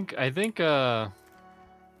 I think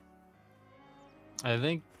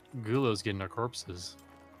Gulo's getting our corpses.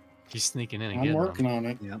 He's sneaking in and I'm getting working them. on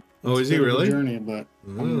it. Yep. Oh, It's is he a bit of a really? Journey, but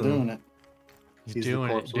I'm doing it. He's doing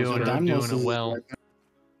it Daimlos is well. right now.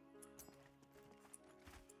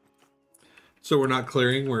 So we're not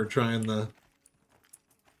clearing. We're trying the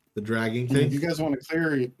dragging If thing. you guys want to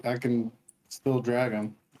clear, I can still drag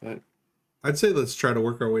them. But I'd say let's try to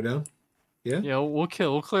work our way down. Yeah. Yeah, we'll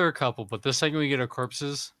clear a couple, but the second we get our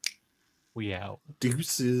corpses, we out.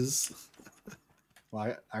 Deuces.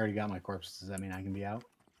 Well, I already got my corpse. Does that mean I can be out?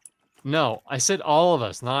 No, I said all of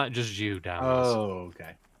us, not just you, Daimlos. Oh,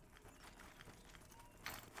 okay.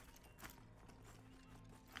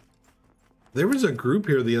 There was a group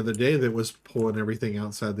here the other day that was pulling everything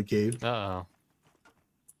outside the cave. Uh-oh.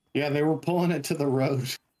 yeah, they were pulling it to the road.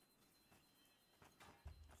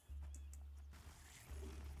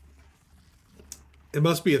 It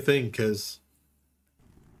must be a thing because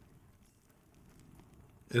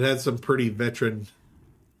it had some pretty veteran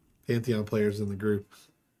Pantheon players in the group.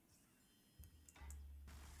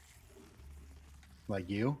 Like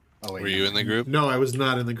you? Oh, wait. Were you in the group? No, I was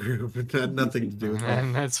not in the group. It had nothing to do with that.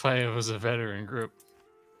 And that's why it was a veteran group.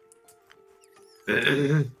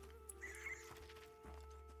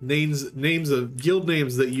 names of guild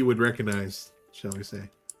names that you would recognize, shall we say?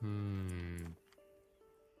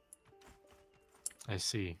 I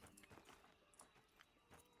see.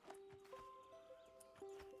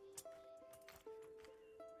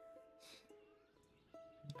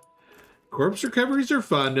 Corpse recoveries are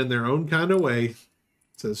fun in their own kind of way,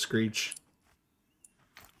 says Screech.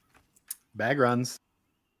 Bag runs.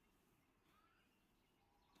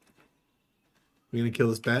 We gonna kill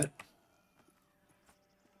this bat?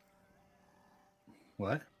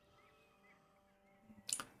 What?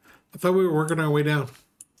 I thought we were working our way down.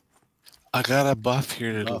 I got a buff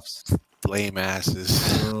here to flame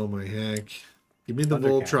asses. Oh my heck. Give me the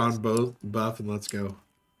Thundercats. Voltron buff and let's go.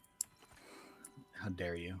 How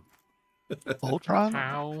dare you? Voltron?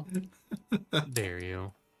 How dare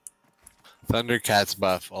you? Thundercats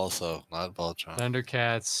buff also, not Voltron.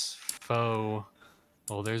 Thundercats, foe.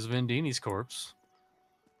 Oh, there's Vendini's corpse.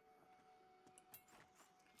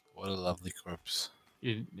 What a lovely corpse.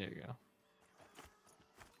 There you go.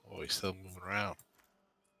 Oh, he's still moving around.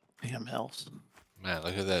 Damn else. Man,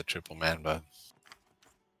 look at that triple man bun.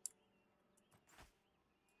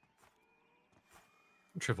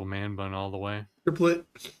 Triple man bun all the way. Triplet.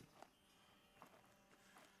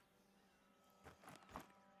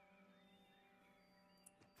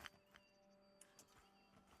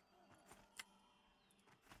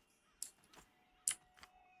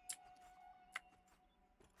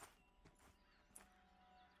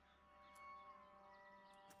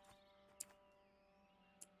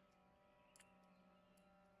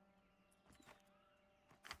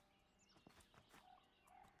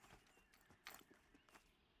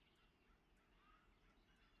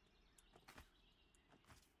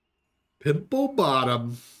 Pimple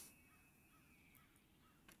bottom.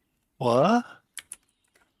 What?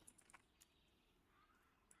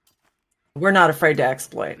 We're not afraid to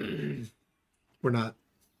exploit. We're not.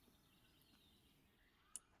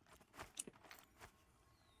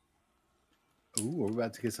 Ooh, we're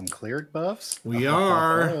about to get some cleric buffs. We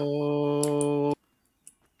are. Oh,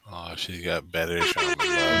 she's got better shaman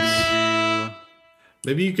buffs.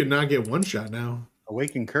 Maybe you could not get one shot now.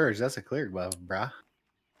 Awaken Courage. That's a cleric buff, brah.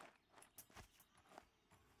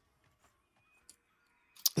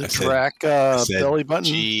 The I said- Drac I said belly button.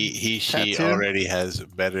 She tattoo? already has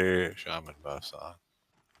better shaman buffs on.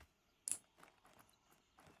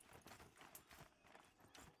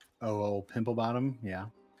 Oh, Pimple Bottom. Yeah.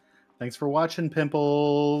 Thanks for watching,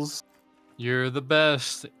 Pimples. You're the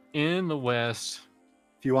best in the West.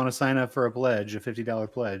 If you want to sign up for a pledge, a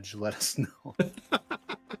 $50 pledge, let us know.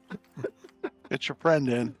 Get your friend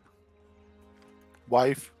in.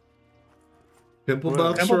 Wife. Pimple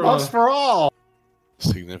buffs Pimple for buffs all. for all.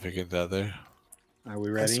 Significant other. Are we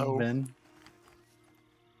ready, So- Ben?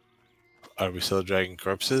 Are we still dragging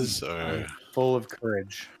corpses or I'm full of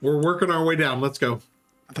courage. We're working our way down. Let's go.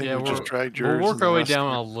 I think Yeah, we just dragged we'll yours. work and our the way rest down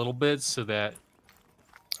are- a little bit so that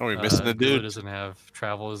are we missing a Gula dude? doesn't have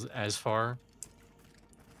travel as far.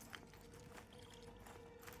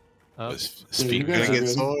 Oh, Was Yeah, you speed guys gonna are get good.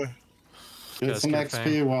 slower? Get Guys, some good XP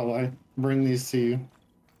fam. while I bring these to you.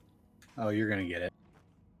 Oh, you're going to get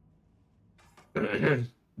it.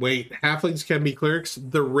 Wait, halflings can be clerics.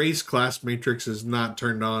 The race class matrix is not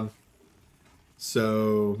turned on.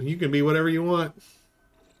 So you can be whatever you want.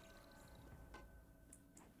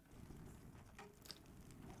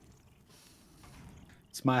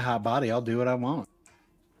 It's my hot body. I'll do what I want.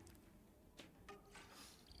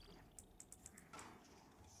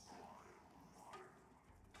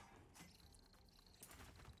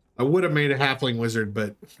 I would have made a halfling wizard,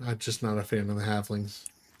 but I'm just not a fan of the halflings.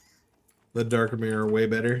 The darker mirror are way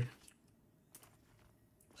better.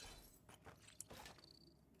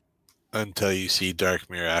 Until you see Dark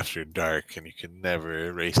Mirror After Dark, and you can never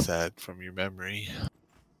erase that from your memory.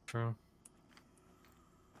 true.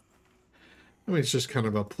 I mean, it's just kind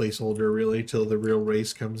of a placeholder, really, till the real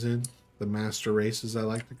race comes in. The master race, as I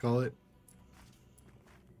like to call it.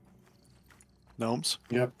 Gnomes.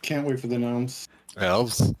 Yep, can't wait for the gnomes.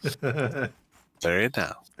 Elves, they're in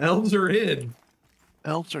now. Elves are in.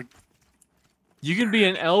 Elves are. You can be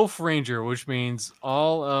an elf ranger, which means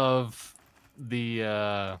all of the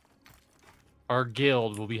our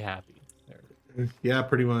guild will be happy. There. Yeah,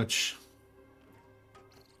 pretty much.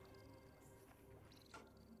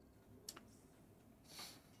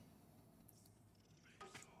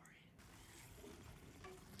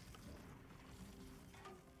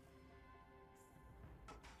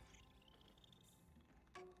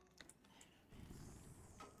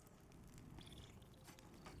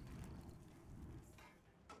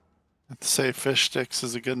 I have to say, fish sticks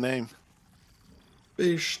is a good name.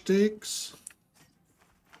 Fish sticks.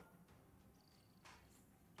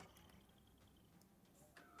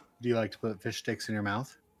 Do you like to put fish sticks in your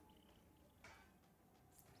mouth?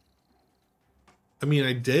 I mean,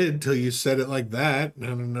 I did till you said it like that. I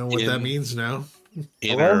don't know what that In- means now.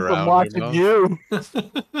 In I or learned from around watching your mouth?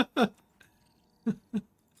 you.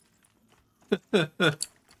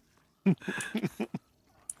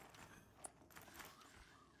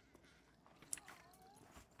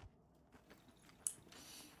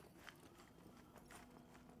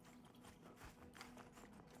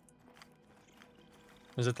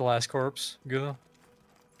 Is it the last corpse, Gula?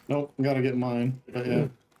 Nope, gotta get mine. But yeah,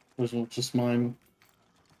 there's just mine.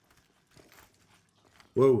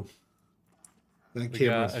 Whoa. That We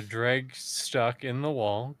camera's... got a dreg stuck in the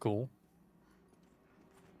wall. Cool.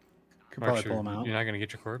 Could Mark, probably pull them out. You're not gonna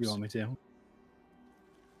get your corpse. You want me to?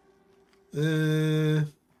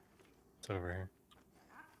 It's over here.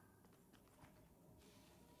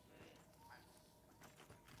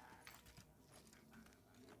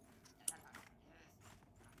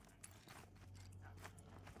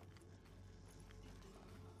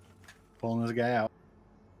 Pulling this guy out.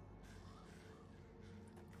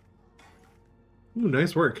 Ooh,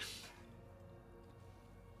 nice work.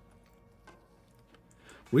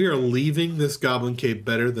 We are leaving this goblin cave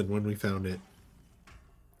better than when we found it.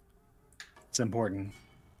 It's important.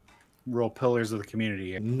 Real pillars of the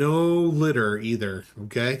community. No litter either,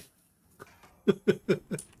 okay?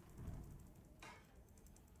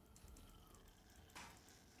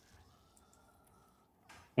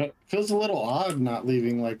 It feels a little odd not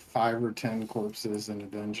leaving like 5 or 10 corpses in a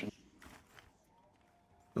dungeon.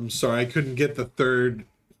 I'm sorry, I couldn't get the third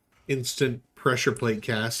instant pressure plate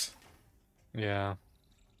cast. Yeah.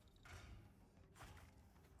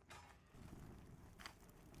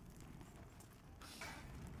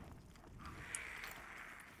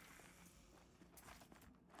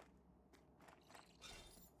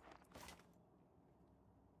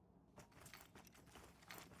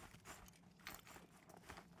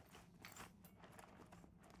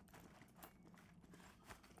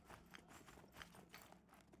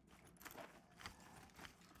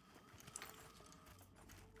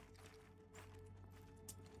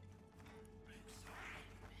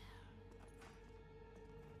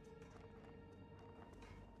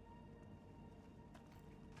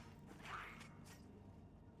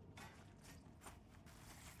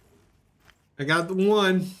 I got the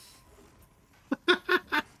one.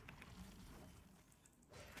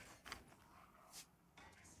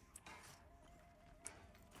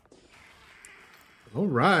 All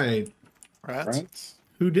right. Rats.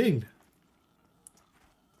 Who dinged?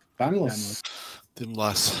 Dimlos.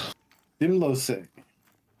 Dimlose.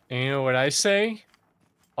 And you know what I say?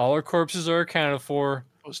 All our corpses are accounted for.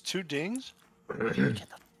 Those 2 dings?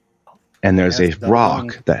 And there's a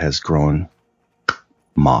rock that has grown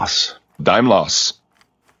moss. Daimlos.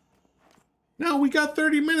 No, we got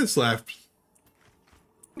 30 minutes left.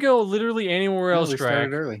 Go literally anywhere else, we started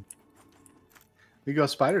Drag. early. We go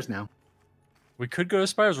spiders now. We could go to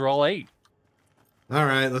spiders. We're all 8. All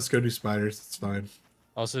right, let's go do spiders. It's fine.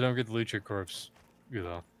 Also, don't get the loot your corpse. You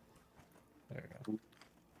though. There you go.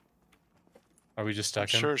 Are we just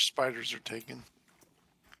stuck in? Sure, spiders are taken.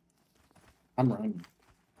 I'm running.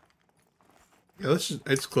 Yeah,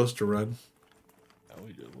 it's close to run. No,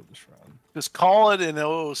 we'll just run. Just call it an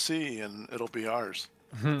OOC and it'll be ours.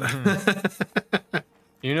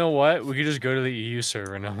 You know what? We could just go to the EU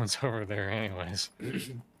server. No one's over there anyways.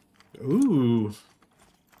 Ooh.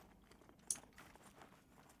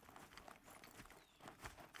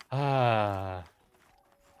 Ah.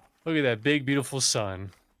 Look at that big, beautiful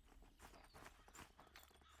sun.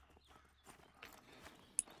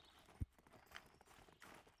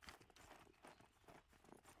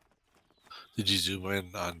 Did you zoom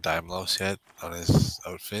in on Daimlos yet on his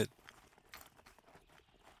outfit?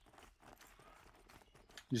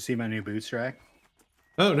 Did you see my new boots rack?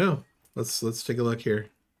 Oh no. Let's take a look here.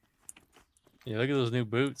 Yeah, look at those new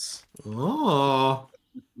boots. Oh.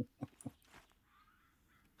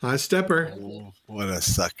 High stepper. Oh, what a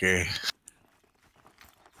sucker.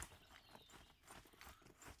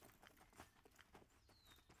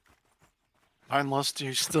 Unless do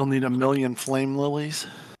you still need 1,000,000 flame lilies?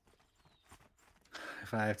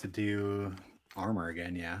 If I have to do armor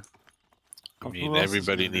again, yeah. I mean,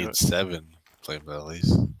 everybody needs 7 flame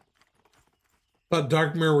lilies. But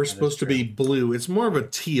Dark Mirror were supposed to be blue. It's more of a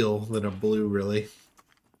teal than a blue, really.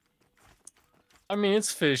 I mean,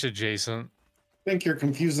 it's fish adjacent. I think you're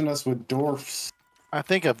confusing us with dwarfs. I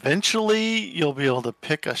think eventually you'll be able to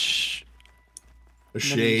pick a A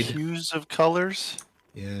shade. hues of colors.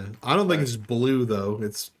 Yeah. I don't think it's blue, though.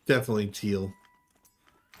 It's definitely teal.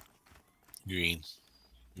 Green.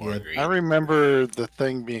 More green. I remember the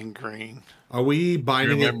thing being green. Are we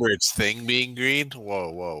binding Remember its thing being green? Whoa,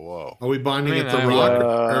 whoa, whoa. Are we binding it to rock?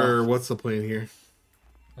 Or what's the plan here?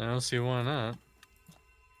 I don't see why not.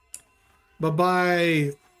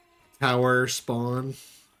 Bye-bye, tower spawn.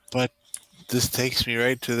 But this takes me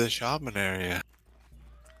right to the shaman area.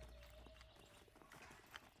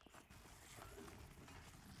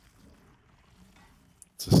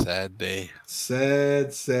 It's a sad day.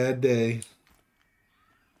 Sad, sad day.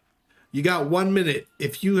 You got 1 minute.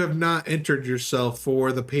 If you have not entered yourself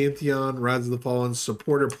for the Pantheon Rise of the Fallen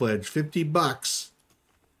supporter pledge, $50.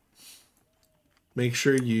 Make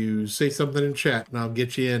sure you say something in chat and I'll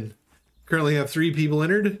get you in. Currently have 3 people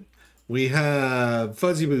entered. We have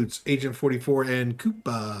Fuzzy Boots, Agent 44, and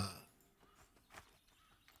Koopa.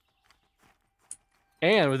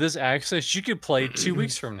 And with this access, you could play 2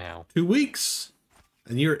 weeks from now. 2 weeks.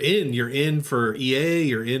 And you're in. You're in for EA.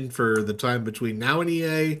 You're in for the time between now and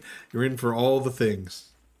EA. You're in for all the things.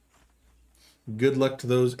 Good luck to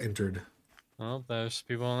those entered. Well, there's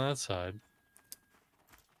people on that side.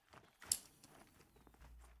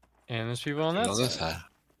 And there's people on that side.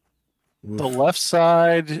 The left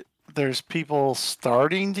side, there's people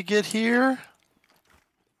starting to get here.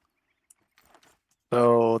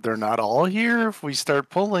 So they're not all here. If we start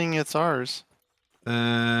pulling, it's ours.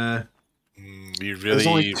 There's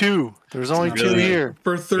only 2. There's only 2 here.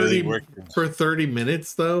 For 30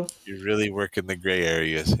 minutes though. You're really working the gray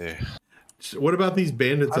areas here. What about these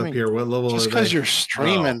bandits up here? What level just are they? because you're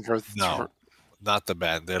streaming No, not the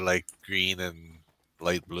band. They're like green and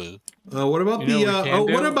light blue. What about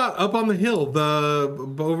what about up on the hill,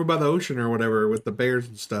 over by the ocean or whatever, with the bears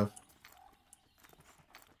and stuff?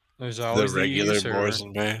 There's always the regular boars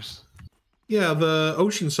and bears. Yeah, the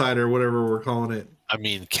ocean side or whatever we're calling it. I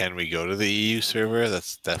mean, can we go to the EU server?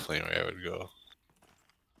 That's definitely where I would go.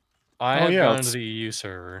 I have gone to the EU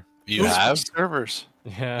server. You have servers?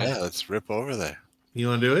 Yeah. Yeah, let's rip over there. You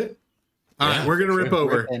want to do it? All right, we're gonna rip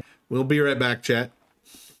over. We'll be right back, chat.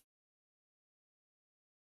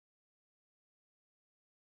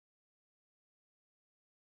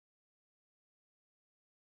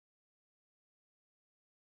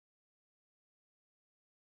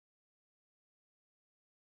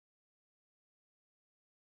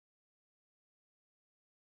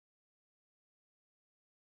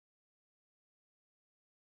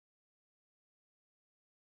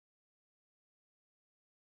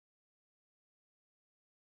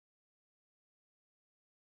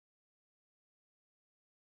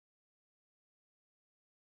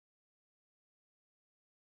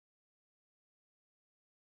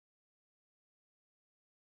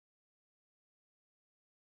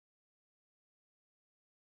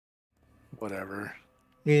 whatever.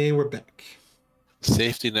 Yeah, we're back.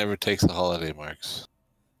 Safety never takes the holiday marks.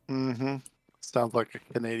 Mm-hmm. Sounds like a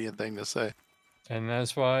Canadian thing to say. And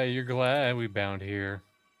that's why you're glad we bound here.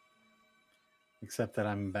 Except that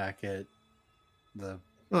I'm back at the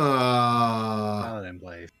Paladin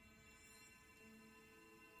place.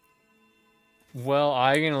 Well,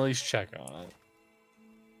 I can at least check on it.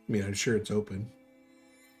 I mean, I'm sure it's open.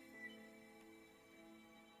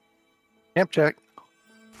 Camp check.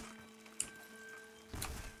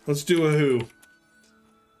 Let's do a who.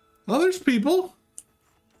 Oh, there's people.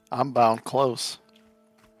 I'm bound close.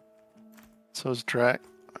 So's Drac.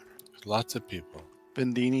 Lots of people.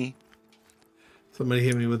 Bendini. Somebody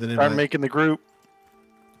hit me with an invite. Start making the group.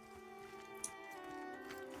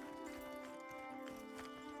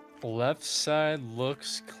 Left side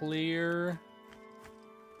looks clear.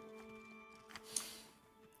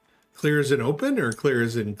 Clear as in open or clear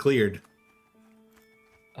as in cleared?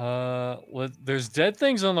 Well, there's dead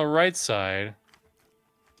things on the right side,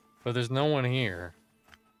 but there's no one here.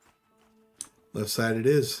 Left side it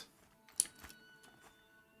is.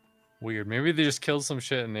 Weird. Maybe they just killed some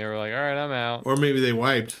shit and they were like, all right, I'm out. Or maybe they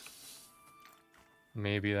wiped.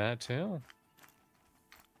 Maybe that too.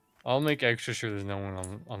 I'll make extra sure there's no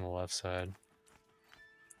one on the left side.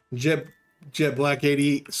 Jet Black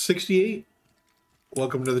 8868.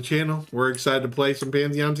 Welcome to the channel. We're excited to play some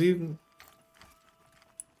Pantheon too.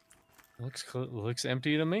 Looks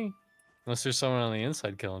empty to me. Unless there's someone on the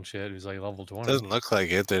inside killing shit who's like level 20. Doesn't look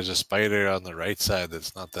like it. There's a spider on the right side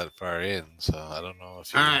that's not that far in, so I don't know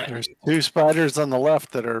if There's 2 spiders on the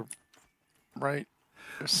left that are right.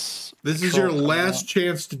 This is your last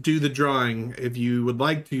chance to do the drawing. If you would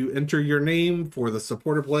like to enter your name for the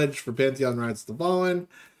supporter pledge for Pantheon Rides the Fallen,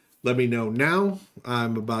 let me know now.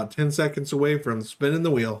 I'm about 10 seconds away from spinning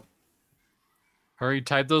the wheel. Hurry,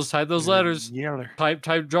 type those letters. Yeah.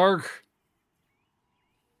 Type dark.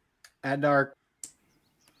 At dark.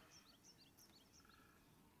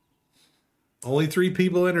 Only 3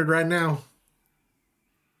 people entered right now.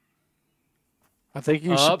 I think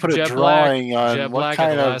you should put a Jet drawing Black, on Jet what Black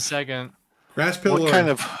kind at the of last second. Grass Pillar. What kind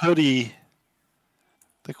of hoodie?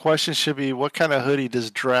 The question should be, what kind of hoodie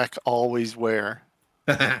does Drac always wear?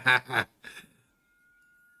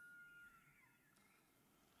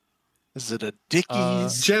 Is it a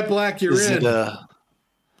Dickies? Jet Black, you're in.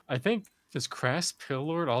 I think does Crass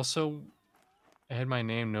Pillord also add my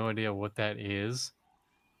name? No idea what that is.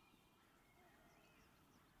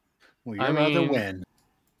 Well, you're about to win.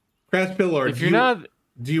 Crash Pillar, If you're not,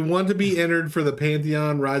 do you want to be entered for the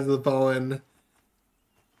Pantheon Rise of the Fallen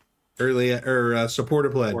early or supporter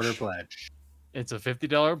pledge? Supporter pledge. It's a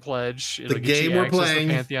 $50 pledge. It'll The get game you we're access to playing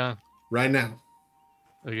Pantheon right now.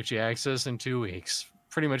 It'll get you access in 2 weeks,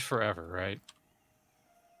 pretty much forever, right?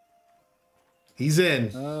 He's in.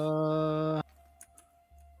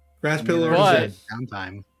 Grass Pillar is in.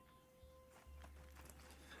 Downtime.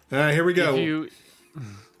 All right, here we go.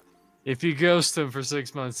 If you ghost him for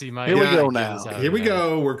 6 months, he might. Here we go now. Here we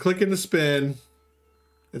go. We're clicking the spin.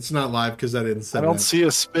 It's not live because I didn't send I don't that. see a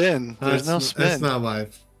spin. There's no spin. It's not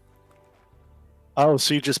live. Oh,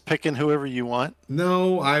 so you're just picking whoever you want?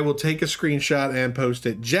 No, I will take a screenshot and post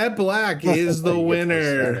it. Jet Black is the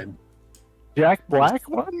winner. Jack Black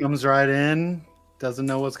one? Comes right in, doesn't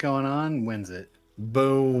know what's going on, wins it.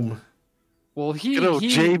 Boom. Well, he was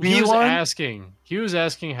asking. He was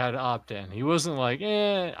asking how to opt in. He wasn't like,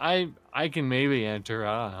 I can maybe enter.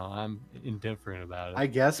 I don't know. I'm indifferent about it. I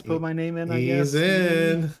guess put my name in. He's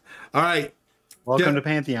in. All right. Welcome to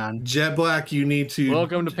Pantheon. Jet Black, you need to.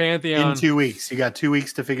 Welcome to Pantheon. In 2 weeks. You got 2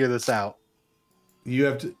 weeks to figure this out. You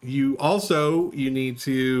have to. You need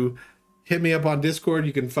to hit me up on Discord.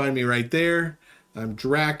 You can find me right there. I'm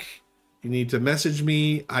Drac. You need to message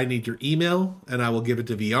me. I need your email, and I will give it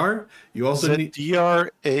to VR. You also need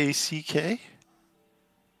DRACK.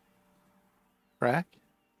 Drac.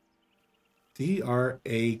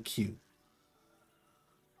 DRAQ.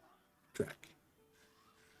 Drac.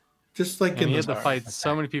 Just like and in he the had to fight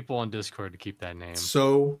so many people on Discord to keep that name.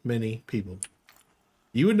 So many people.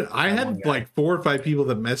 I had like 4 or 5 people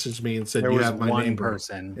that messaged me and said There you was have my one name.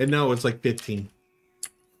 person. And no, it's like 15.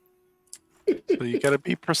 So you got to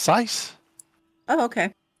be precise. Oh,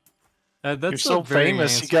 okay. That's You're so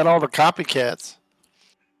famous. You got all the copycats.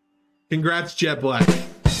 Congrats, Jet Black.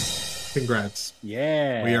 Congrats.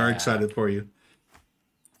 Yeah. We are excited for you.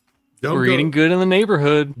 We're eating good in the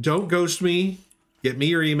neighborhood. Don't ghost me. Get me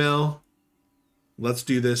your email. Let's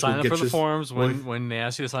do this. Sign up for the forums when they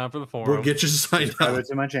ask you to sign up for the forum. We'll get you signed up. Subscribe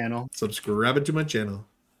to my channel. Subscribe it to my channel.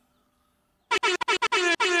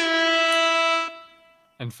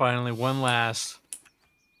 And finally, one last.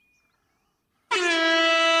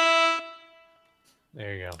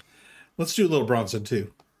 There you go. Let's do a little Bronson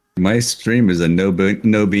too. My stream is a no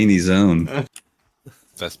beanie zone.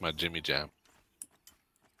 That's my Jimmy Jam.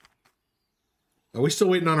 Are we still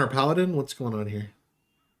waiting on our paladin? What's going on here?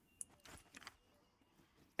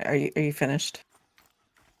 Are you finished?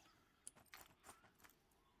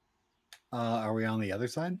 Are we on the other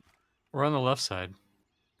side? We're on the left side.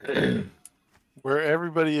 Where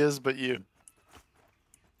everybody is but you.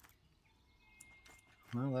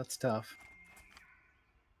 Well, that's tough.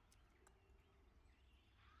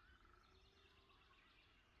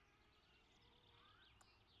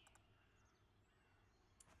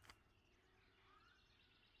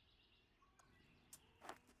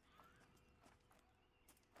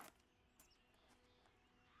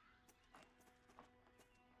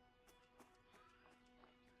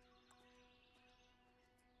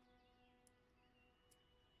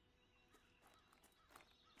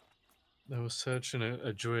 That was such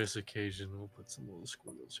a joyous occasion. We'll put some little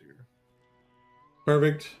squiggles here.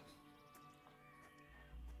 Perfect.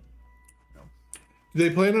 Do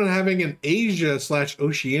they plan on having an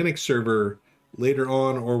Asia/Oceanic server later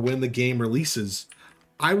on or when the game releases?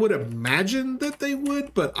 I would imagine that they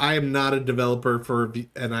would, but I am not a developer for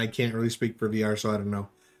and I can't really speak for VR, so I don't know.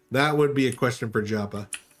 That would be a question for Japa.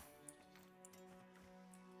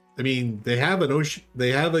 I mean, they have a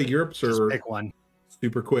Europe server. Just pick one.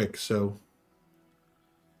 Super quick, so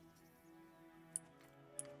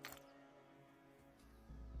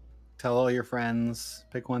tell all your friends.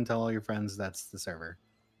 Pick one, tell all your friends that's the server.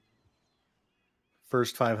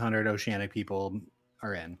 First 500 Oceanic people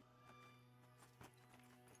are in.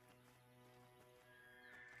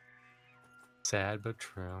 Sad but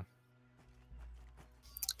true.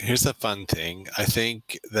 Here's a fun thing. I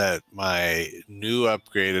think that my new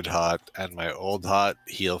upgraded hot and my old hot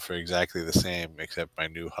heal for exactly the same, except my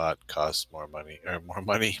new hot costs more money,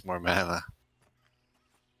 more mana.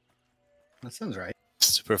 That sounds right.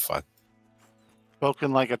 Super fun.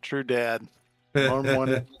 Spoken like a true dad. More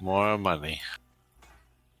money. More money.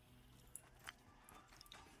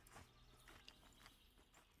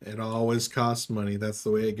 it always costs money. That's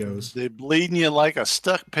the way it goes. They bleeding you like a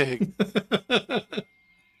stuck pig.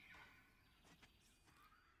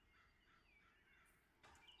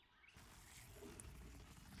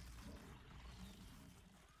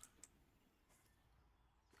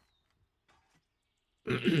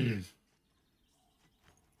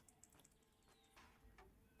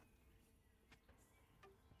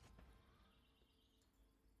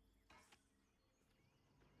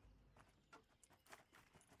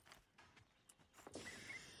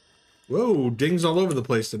 Whoa, dings all over the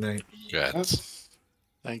place tonight. Good.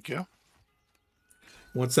 Thank you.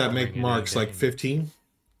 What's that make marks? Like 15?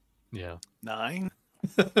 Yeah. 9?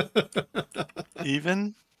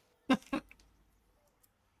 Even?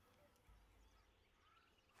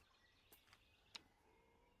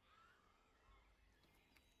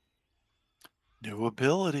 New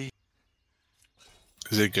ability.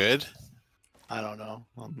 Is it good? I don't know.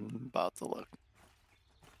 I'm about to look.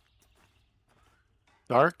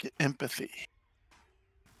 Dark Empathy.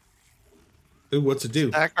 Ooh, what's it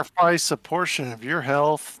do? Sacrifice a portion of your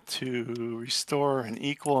health to restore an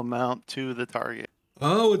equal amount to the target.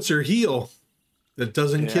 Oh, it's your heal that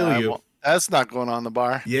doesn't kill you. That's not going on the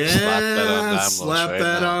bar. Yeah, slap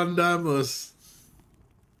that on Damos.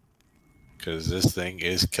 Because this thing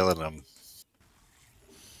is killing them.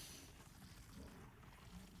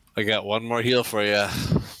 I got one more heal for you.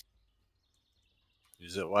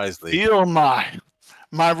 Use it wisely. Heal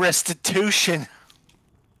my restitution.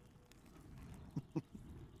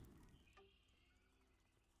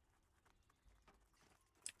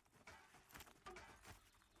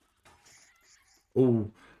 Oh,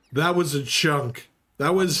 that was a chunk.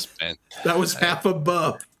 That was half a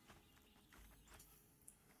buff.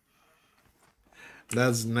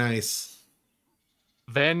 That's nice.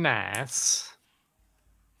 Very nice.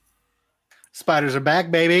 Spiders are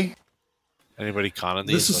back, baby. Anybody conning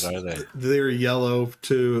these? What are they? They're yellow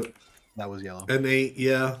too. That was yellow. And they,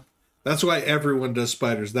 yeah. That's why everyone does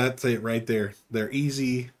spiders. That's it right there. They're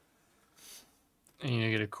easy. And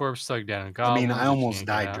you get a corpse stuck down a I goblin. mean, I almost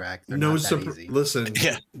died, Drac. They're No, not that easy. listen.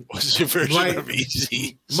 Yeah. What's your version of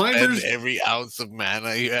easy? My Spend version- every ounce of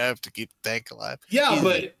mana you have to keep the tank alive. Yeah,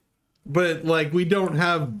 Easy. but like we don't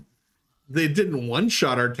have. They didn't one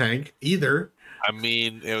shot our tank either. I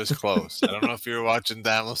mean, it was close. I don't know if you were watching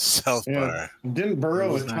Damos South Bar. Didn't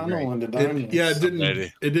burrow a tunnel into diamonds. Yeah, it didn't.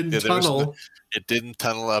 It didn't tunnel. It didn't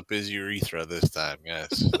tunnel up his urethra this time. Yes,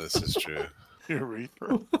 this is true.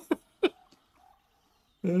 Urethra.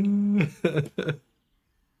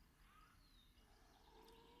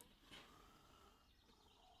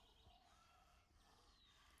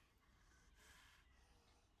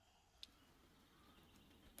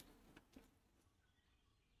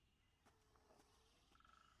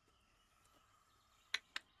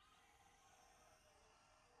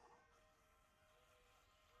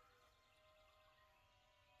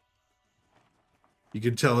 You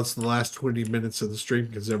can tell it's the last 20 minutes of the stream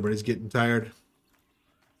because everybody's getting tired.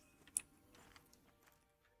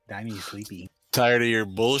 Dining sleepy. Tired of your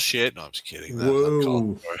bullshit? No, I'm just kidding.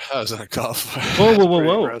 Whoa. I was gonna call for it. Whoa, whoa, whoa, Pretty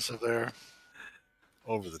whoa. aggressive there.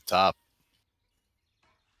 Over the top.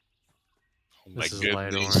 Oh my This is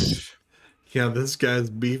light goodness. orange. Yeah, this guy's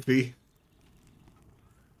beefy.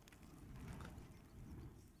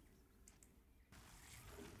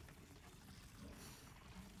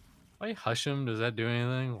 If I hush him, does that do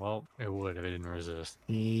anything? Well, it would if I didn't resist.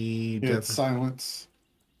 He Yeah, it's silence.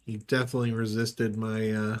 He definitely resisted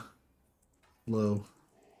my low.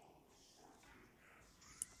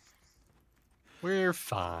 We're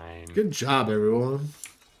fine. Good job, everyone.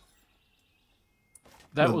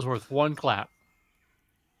 That was worth one clap.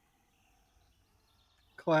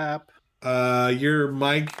 Clap. Your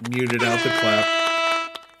mic muted out the clap.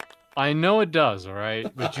 I know it does, all right?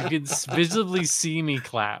 But you can visibly see me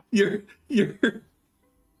clap. Your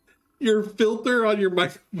filter on your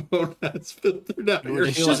microphone has filtered out your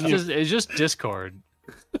It's just Discord.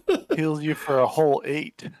 Heals you for a whole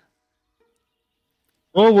 8.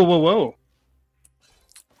 Whoa, whoa, whoa,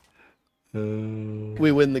 whoa.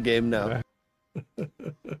 We win the game now. If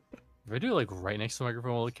I do it like right next to the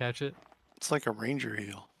microphone, will it catch it? It's like a ranger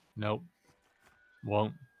heal. Nope.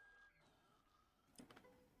 Won't.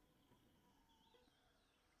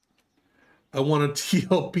 I want a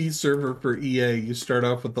TLP server for EA. You start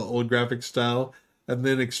off with the old graphic style, and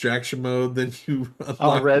then extraction mode, then you unlock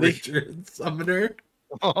Already? Richard Summoner.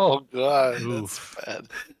 Oh god, that's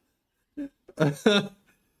bad.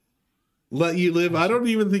 Let you live. I don't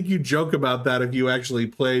even think you joke about that if you actually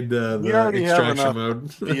played the We already have extraction enough mode.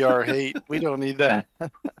 VR hate. We don't need that.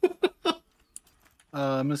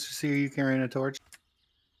 Mr. C, are you carrying a torch?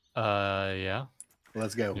 Yeah.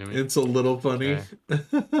 Let's go. It's a little funny.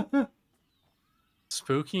 Okay.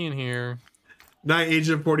 Spooky in here. Night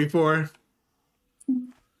Agent 44.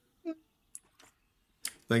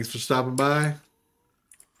 Thanks for stopping by.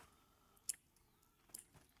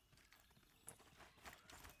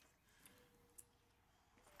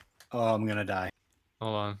 Oh, I'm gonna die.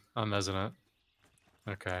 Hold on. I'm mezzing it.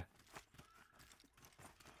 Okay.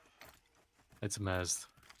 It's mezzed.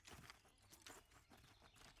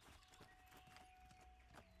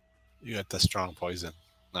 You got the strong poison.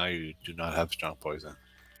 Now you do not have strong poison.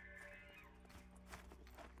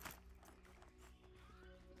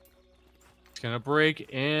 It's gonna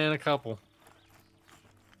break in a couple.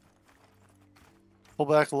 Pull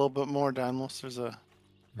back a little bit more, Daimlos. There's a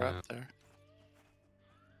rat there.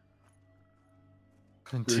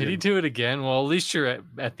 Did he do it again? Well, at least you're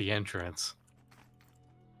at the entrance.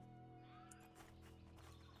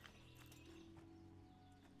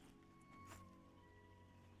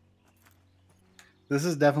 This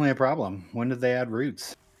is definitely a problem. When did they add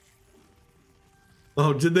roots?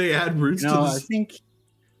 Oh, did they add roots No, to I this?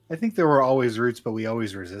 think there were always roots, but we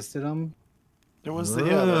always resisted them. There was the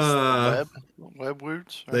that's the web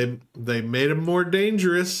roots. Right? They made them more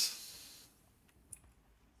dangerous.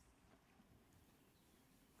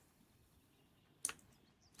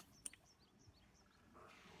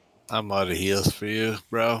 I'm out of heals for you,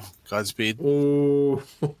 bro. Godspeed. Oh,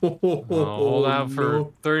 Hold out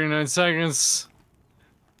for 39 seconds.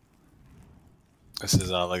 This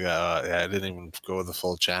is all I got. Yeah, I didn't even go with the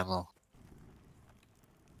full channel.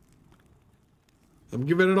 I'm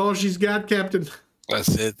giving it all she's got, Captain.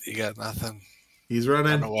 That's it. You got nothing. He's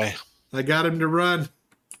running. Run away. I got him to run.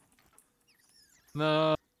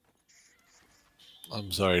 No.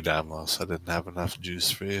 I'm sorry, Damos. I didn't have enough juice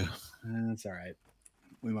for you. That's all right.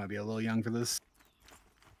 We might be a little young for this.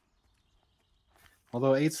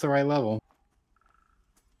 Although 8's the right level.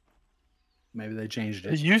 Maybe they changed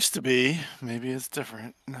It it. used to be. Maybe it's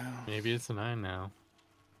different now. Maybe it's a 9 now.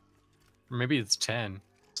 Or maybe it's 10.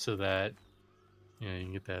 So that, you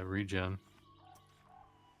can get that regen.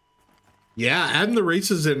 Yeah, adding the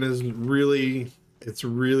races in is really, it's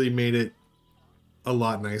really made it a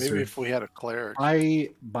lot nicer. Maybe if we had a cleric.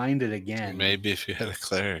 I bind it again. Maybe if you had a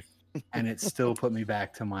cleric. And it still put me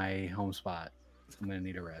back to my home spot. I'm gonna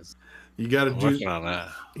need a res. You gotta I'm do working on that.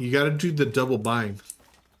 You gotta do the double bind.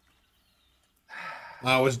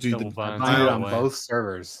 I always do Double the bind. Bind it by on the way. both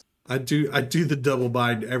servers. I do the double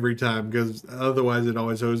bind every time because otherwise it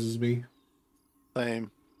always hoses me. Same.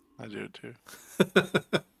 I do it too.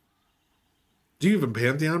 Do you even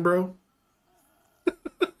Pantheon, bro?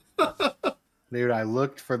 Dude, I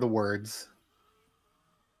looked for the words.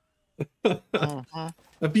 Mhm.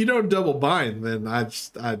 If you don't double bind, then I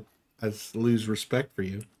just lose respect for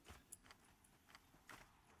you.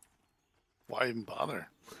 Why even bother?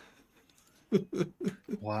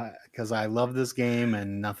 Why? Because I love this game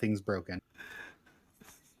and nothing's broken.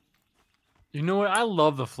 You know what? I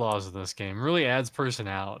love the flaws of this game. It really adds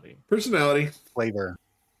personality. Personality. Flavor.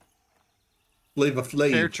 Flavor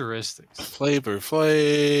Flav. Characteristics. Flavor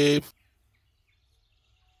Flav.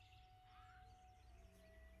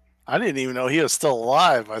 I didn't even know he was still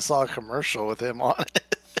alive. I saw a commercial with him on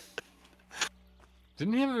it.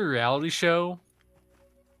 Didn't he have a reality show?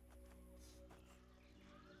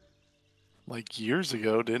 Like years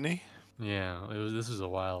ago, didn't he? Yeah, this was a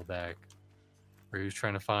while back. Where he was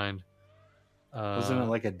trying to find... Wasn't it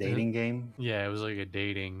like a dating game? Yeah, it was like a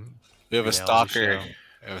dating... We have a reality stalker. show.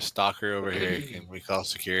 We have a stalker over here. Can we call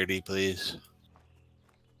security, please?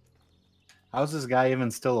 How's this guy even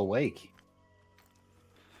still awake?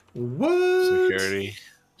 What? Security.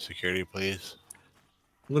 Security, please.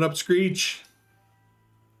 What up, Screech?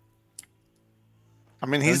 I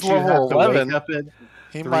mean, he's Don't you level have to wake 11. up at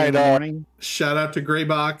He 3 might in the morning? Shout out to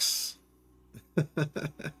Graybox.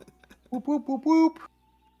 Whoop, whoop, whoop, whoop.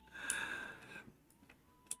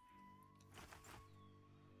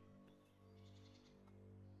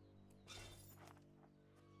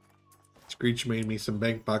 Screech made me some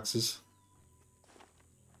bank boxes.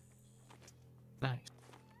 Nice.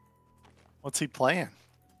 What's he playing?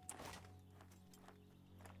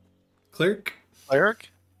 Cleric? Cleric?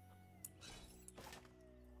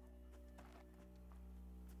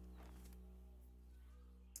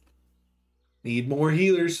 Need more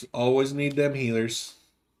healers. Always need them healers.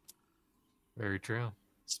 Very true.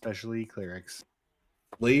 Especially clerics.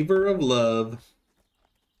 Flavor of Love.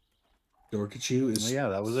 Dorkachu is Yeah,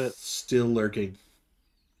 that was it. still lurking.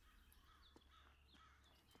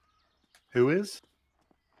 Who is?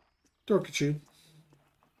 Dorkachu.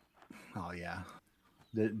 Oh, yeah.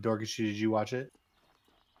 Dorcas, did you watch it?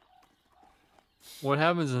 What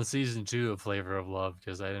happens in season 2 of Flavor of Love?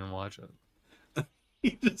 Because I didn't watch it.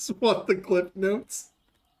 You just want the clip notes?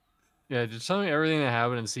 Yeah, just tell me everything that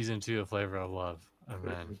happened in season 2 of Flavor of Love. And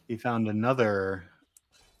then He found another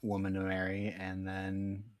woman to marry and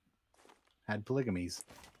then had polygamies.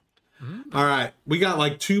 All right. We got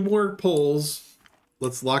like 2 more polls.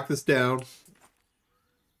 Let's lock this down.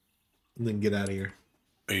 And then get out of here.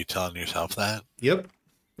 Are you telling yourself that? Yep.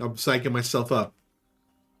 I'm psyching myself up.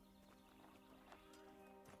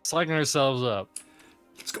 psyching ourselves up.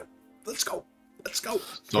 Let's go. Let's go. Let's go.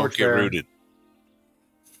 Don't get rooted.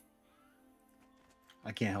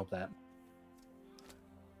 I can't help that.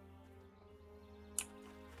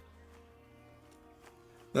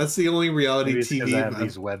 That's the only reality Maybe it's 'cause TV I have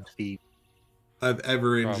these webbed feet. I've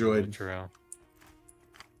ever enjoyed. True.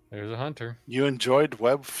 There's a hunter. You enjoyed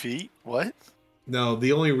web feet? What? No,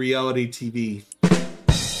 the only reality TV.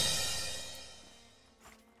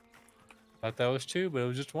 Thought that was 2, but it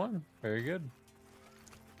was just 1. Very good.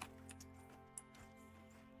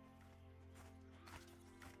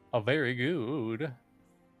 Very good.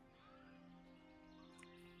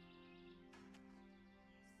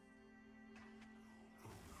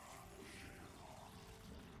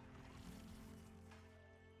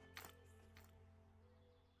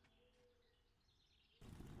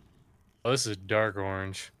 Oh, this is dark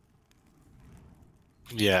orange.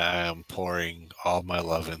 Yeah, I am pouring all my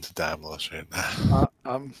love into Damlos right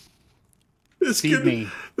now. This Feed could me.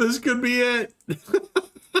 This could be it.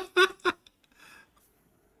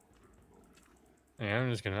 Yeah,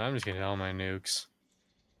 I'm just gonna hit all my nukes.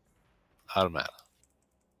 Out of mana.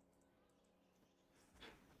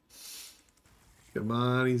 Come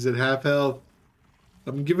on, he's at half health.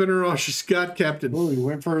 I'm giving her all she's got, Captain. Oh, you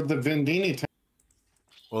went for the Vendini tank.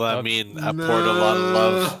 Well, I mean, I poured a lot of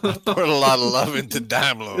love. I poured a lot of love into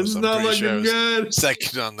Damlos. It's I'm not pretty looking sure I was good.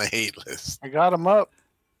 second on the hate list. I got him up.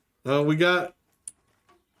 Oh, we got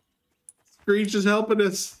Screech is helping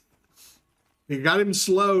us. We got him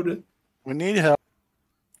slowed. We need help.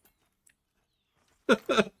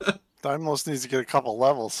 Dimos needs to get a couple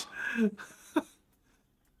levels.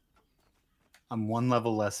 I'm 1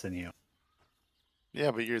 level less than you.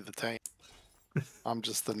 Yeah, but you're the tank. I'm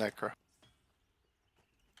just the necro.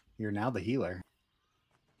 You're now the healer.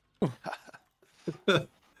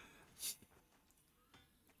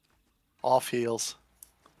 Off heels.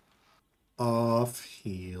 Off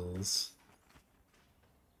heels.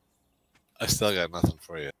 I still got nothing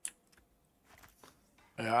for you.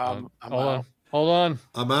 Yeah, I'm Hold out. on. Hold on.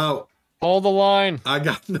 I'm out. Hold the line. I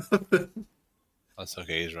got nothing. That's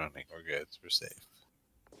okay. He's running. We're good. We're safe.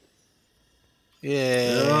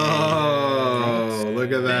 Yeah. Oh,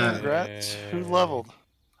 look at that. Congrats. Who leveled?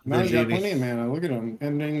 Man, you got Virginia. plenty of mana. Look at him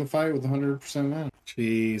ending the fight with 100% mana.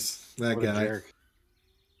 Jeez, that What a guy. jerk.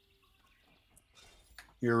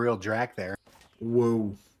 You're a real drac there.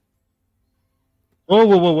 Whoa. Whoa,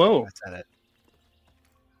 whoa, whoa, whoa. I said it.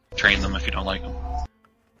 Train them if you don't like them.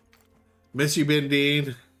 Miss you,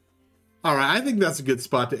 Bindine. All right, I think that's a good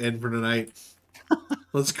spot to end for tonight.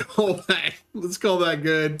 Let's call that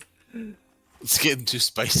good. It's getting too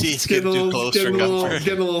spicy. It's getting too close for comfort.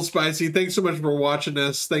 Getting a little spicy. Thanks so much for watching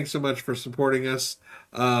us. Thanks so much for supporting us.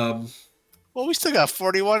 Well, we still got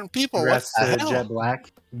 41 people. Rest What the hell? Jet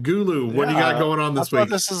Black. Gulu, what do you got going on this I thought week?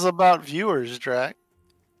 this is about viewers, Drac.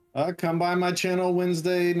 Come by my channel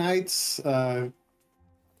Wednesday nights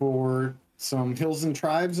for some Hills and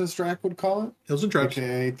Tribes, as Drac would call it. Hills and Tribes.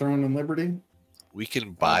 AKA Throne and Liberty. We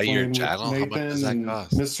can buy your Playing with channel. How much does that Nathan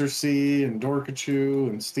cost? and Mr. C and Dorkachu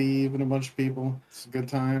and Steve and a bunch of people. It's good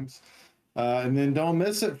times. And then don't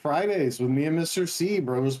miss it, Fridays with me and Mr. C,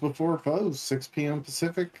 Bros Before Foes, 6 p.m.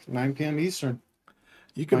 Pacific, 9 p.m. Eastern.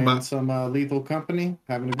 You can Playing buy some Lethal Company,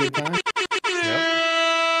 having a good time.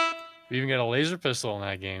 Yep. We even got a laser pistol in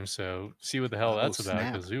that game, so see what the hell that's about,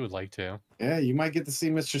 snap. because we would like to. Yeah, you might get to see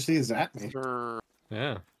Mr. C zap me.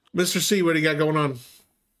 Yeah. Mr. C, what do you got going on?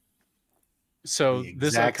 So The this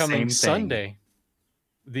exact upcoming same thing. Sunday,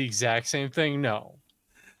 the exact same thing? No.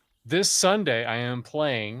 This Sunday, I am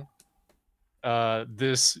playing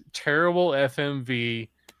this terrible FMV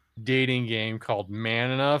dating game called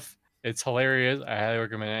Man Enough. It's hilarious. I highly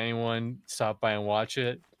recommend anyone stop by and watch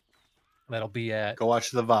it. That'll be at... Go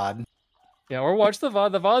watch the VOD. Yeah, or watch the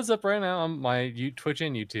VOD. The VOD's up right now on my Twitch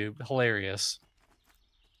and YouTube. Hilarious.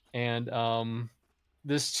 And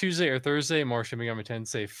this Tuesday or Thursday, March should become a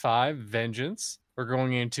 10-5 Vengeance. We're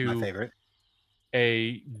going into My favorite.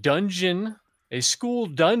 a dungeon, a school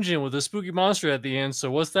dungeon with a spooky monster at the end. So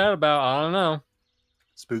what's that about? I don't know.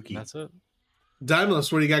 Spooky. That's it.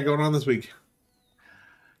 Dimeless, what do you got going on this week?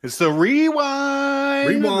 It's the Rewind.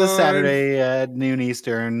 Rewind. This Saturday at noon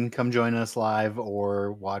Eastern. Come join us live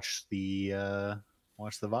or watch the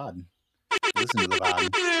VOD. Listen to the VOD.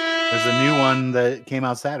 There's a new one that came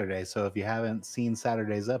out Saturday, so if you haven't seen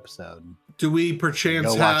Saturday's episode, Do we perchance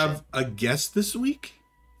Go watch have a guest this week?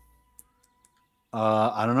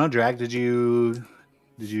 I don't know, Drag, did you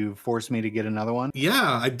force me to get another one?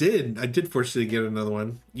 Yeah, I did. I did force you to get another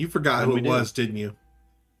one. You forgot who it was, didn't you?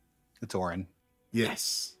 It's Orin.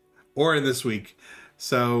 Yes. Orin this week.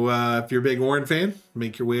 So if you're a big Orin fan,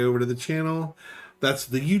 make your way over to the channel. That's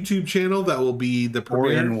the YouTube channel. That will be the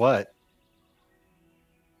premiere. Orin what?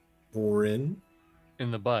 Orin. In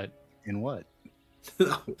the butt. In what?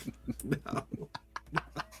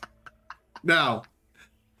 No.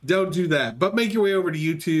 Don't do that. But make your way over to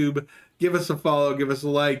YouTube. Give us a follow. Give us a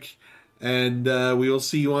like. And we will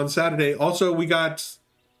see you on Saturday. Also, we got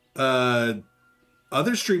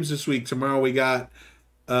other streams this week. Tomorrow we got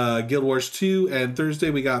Guild Wars 2. And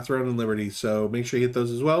Thursday we got Throne and Liberty. So make sure you hit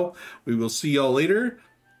those as well. We will see y'all later.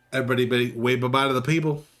 Everybody, wave bye-bye to the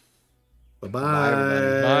people. Bye-bye.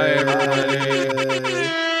 Bye,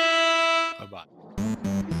 everybody.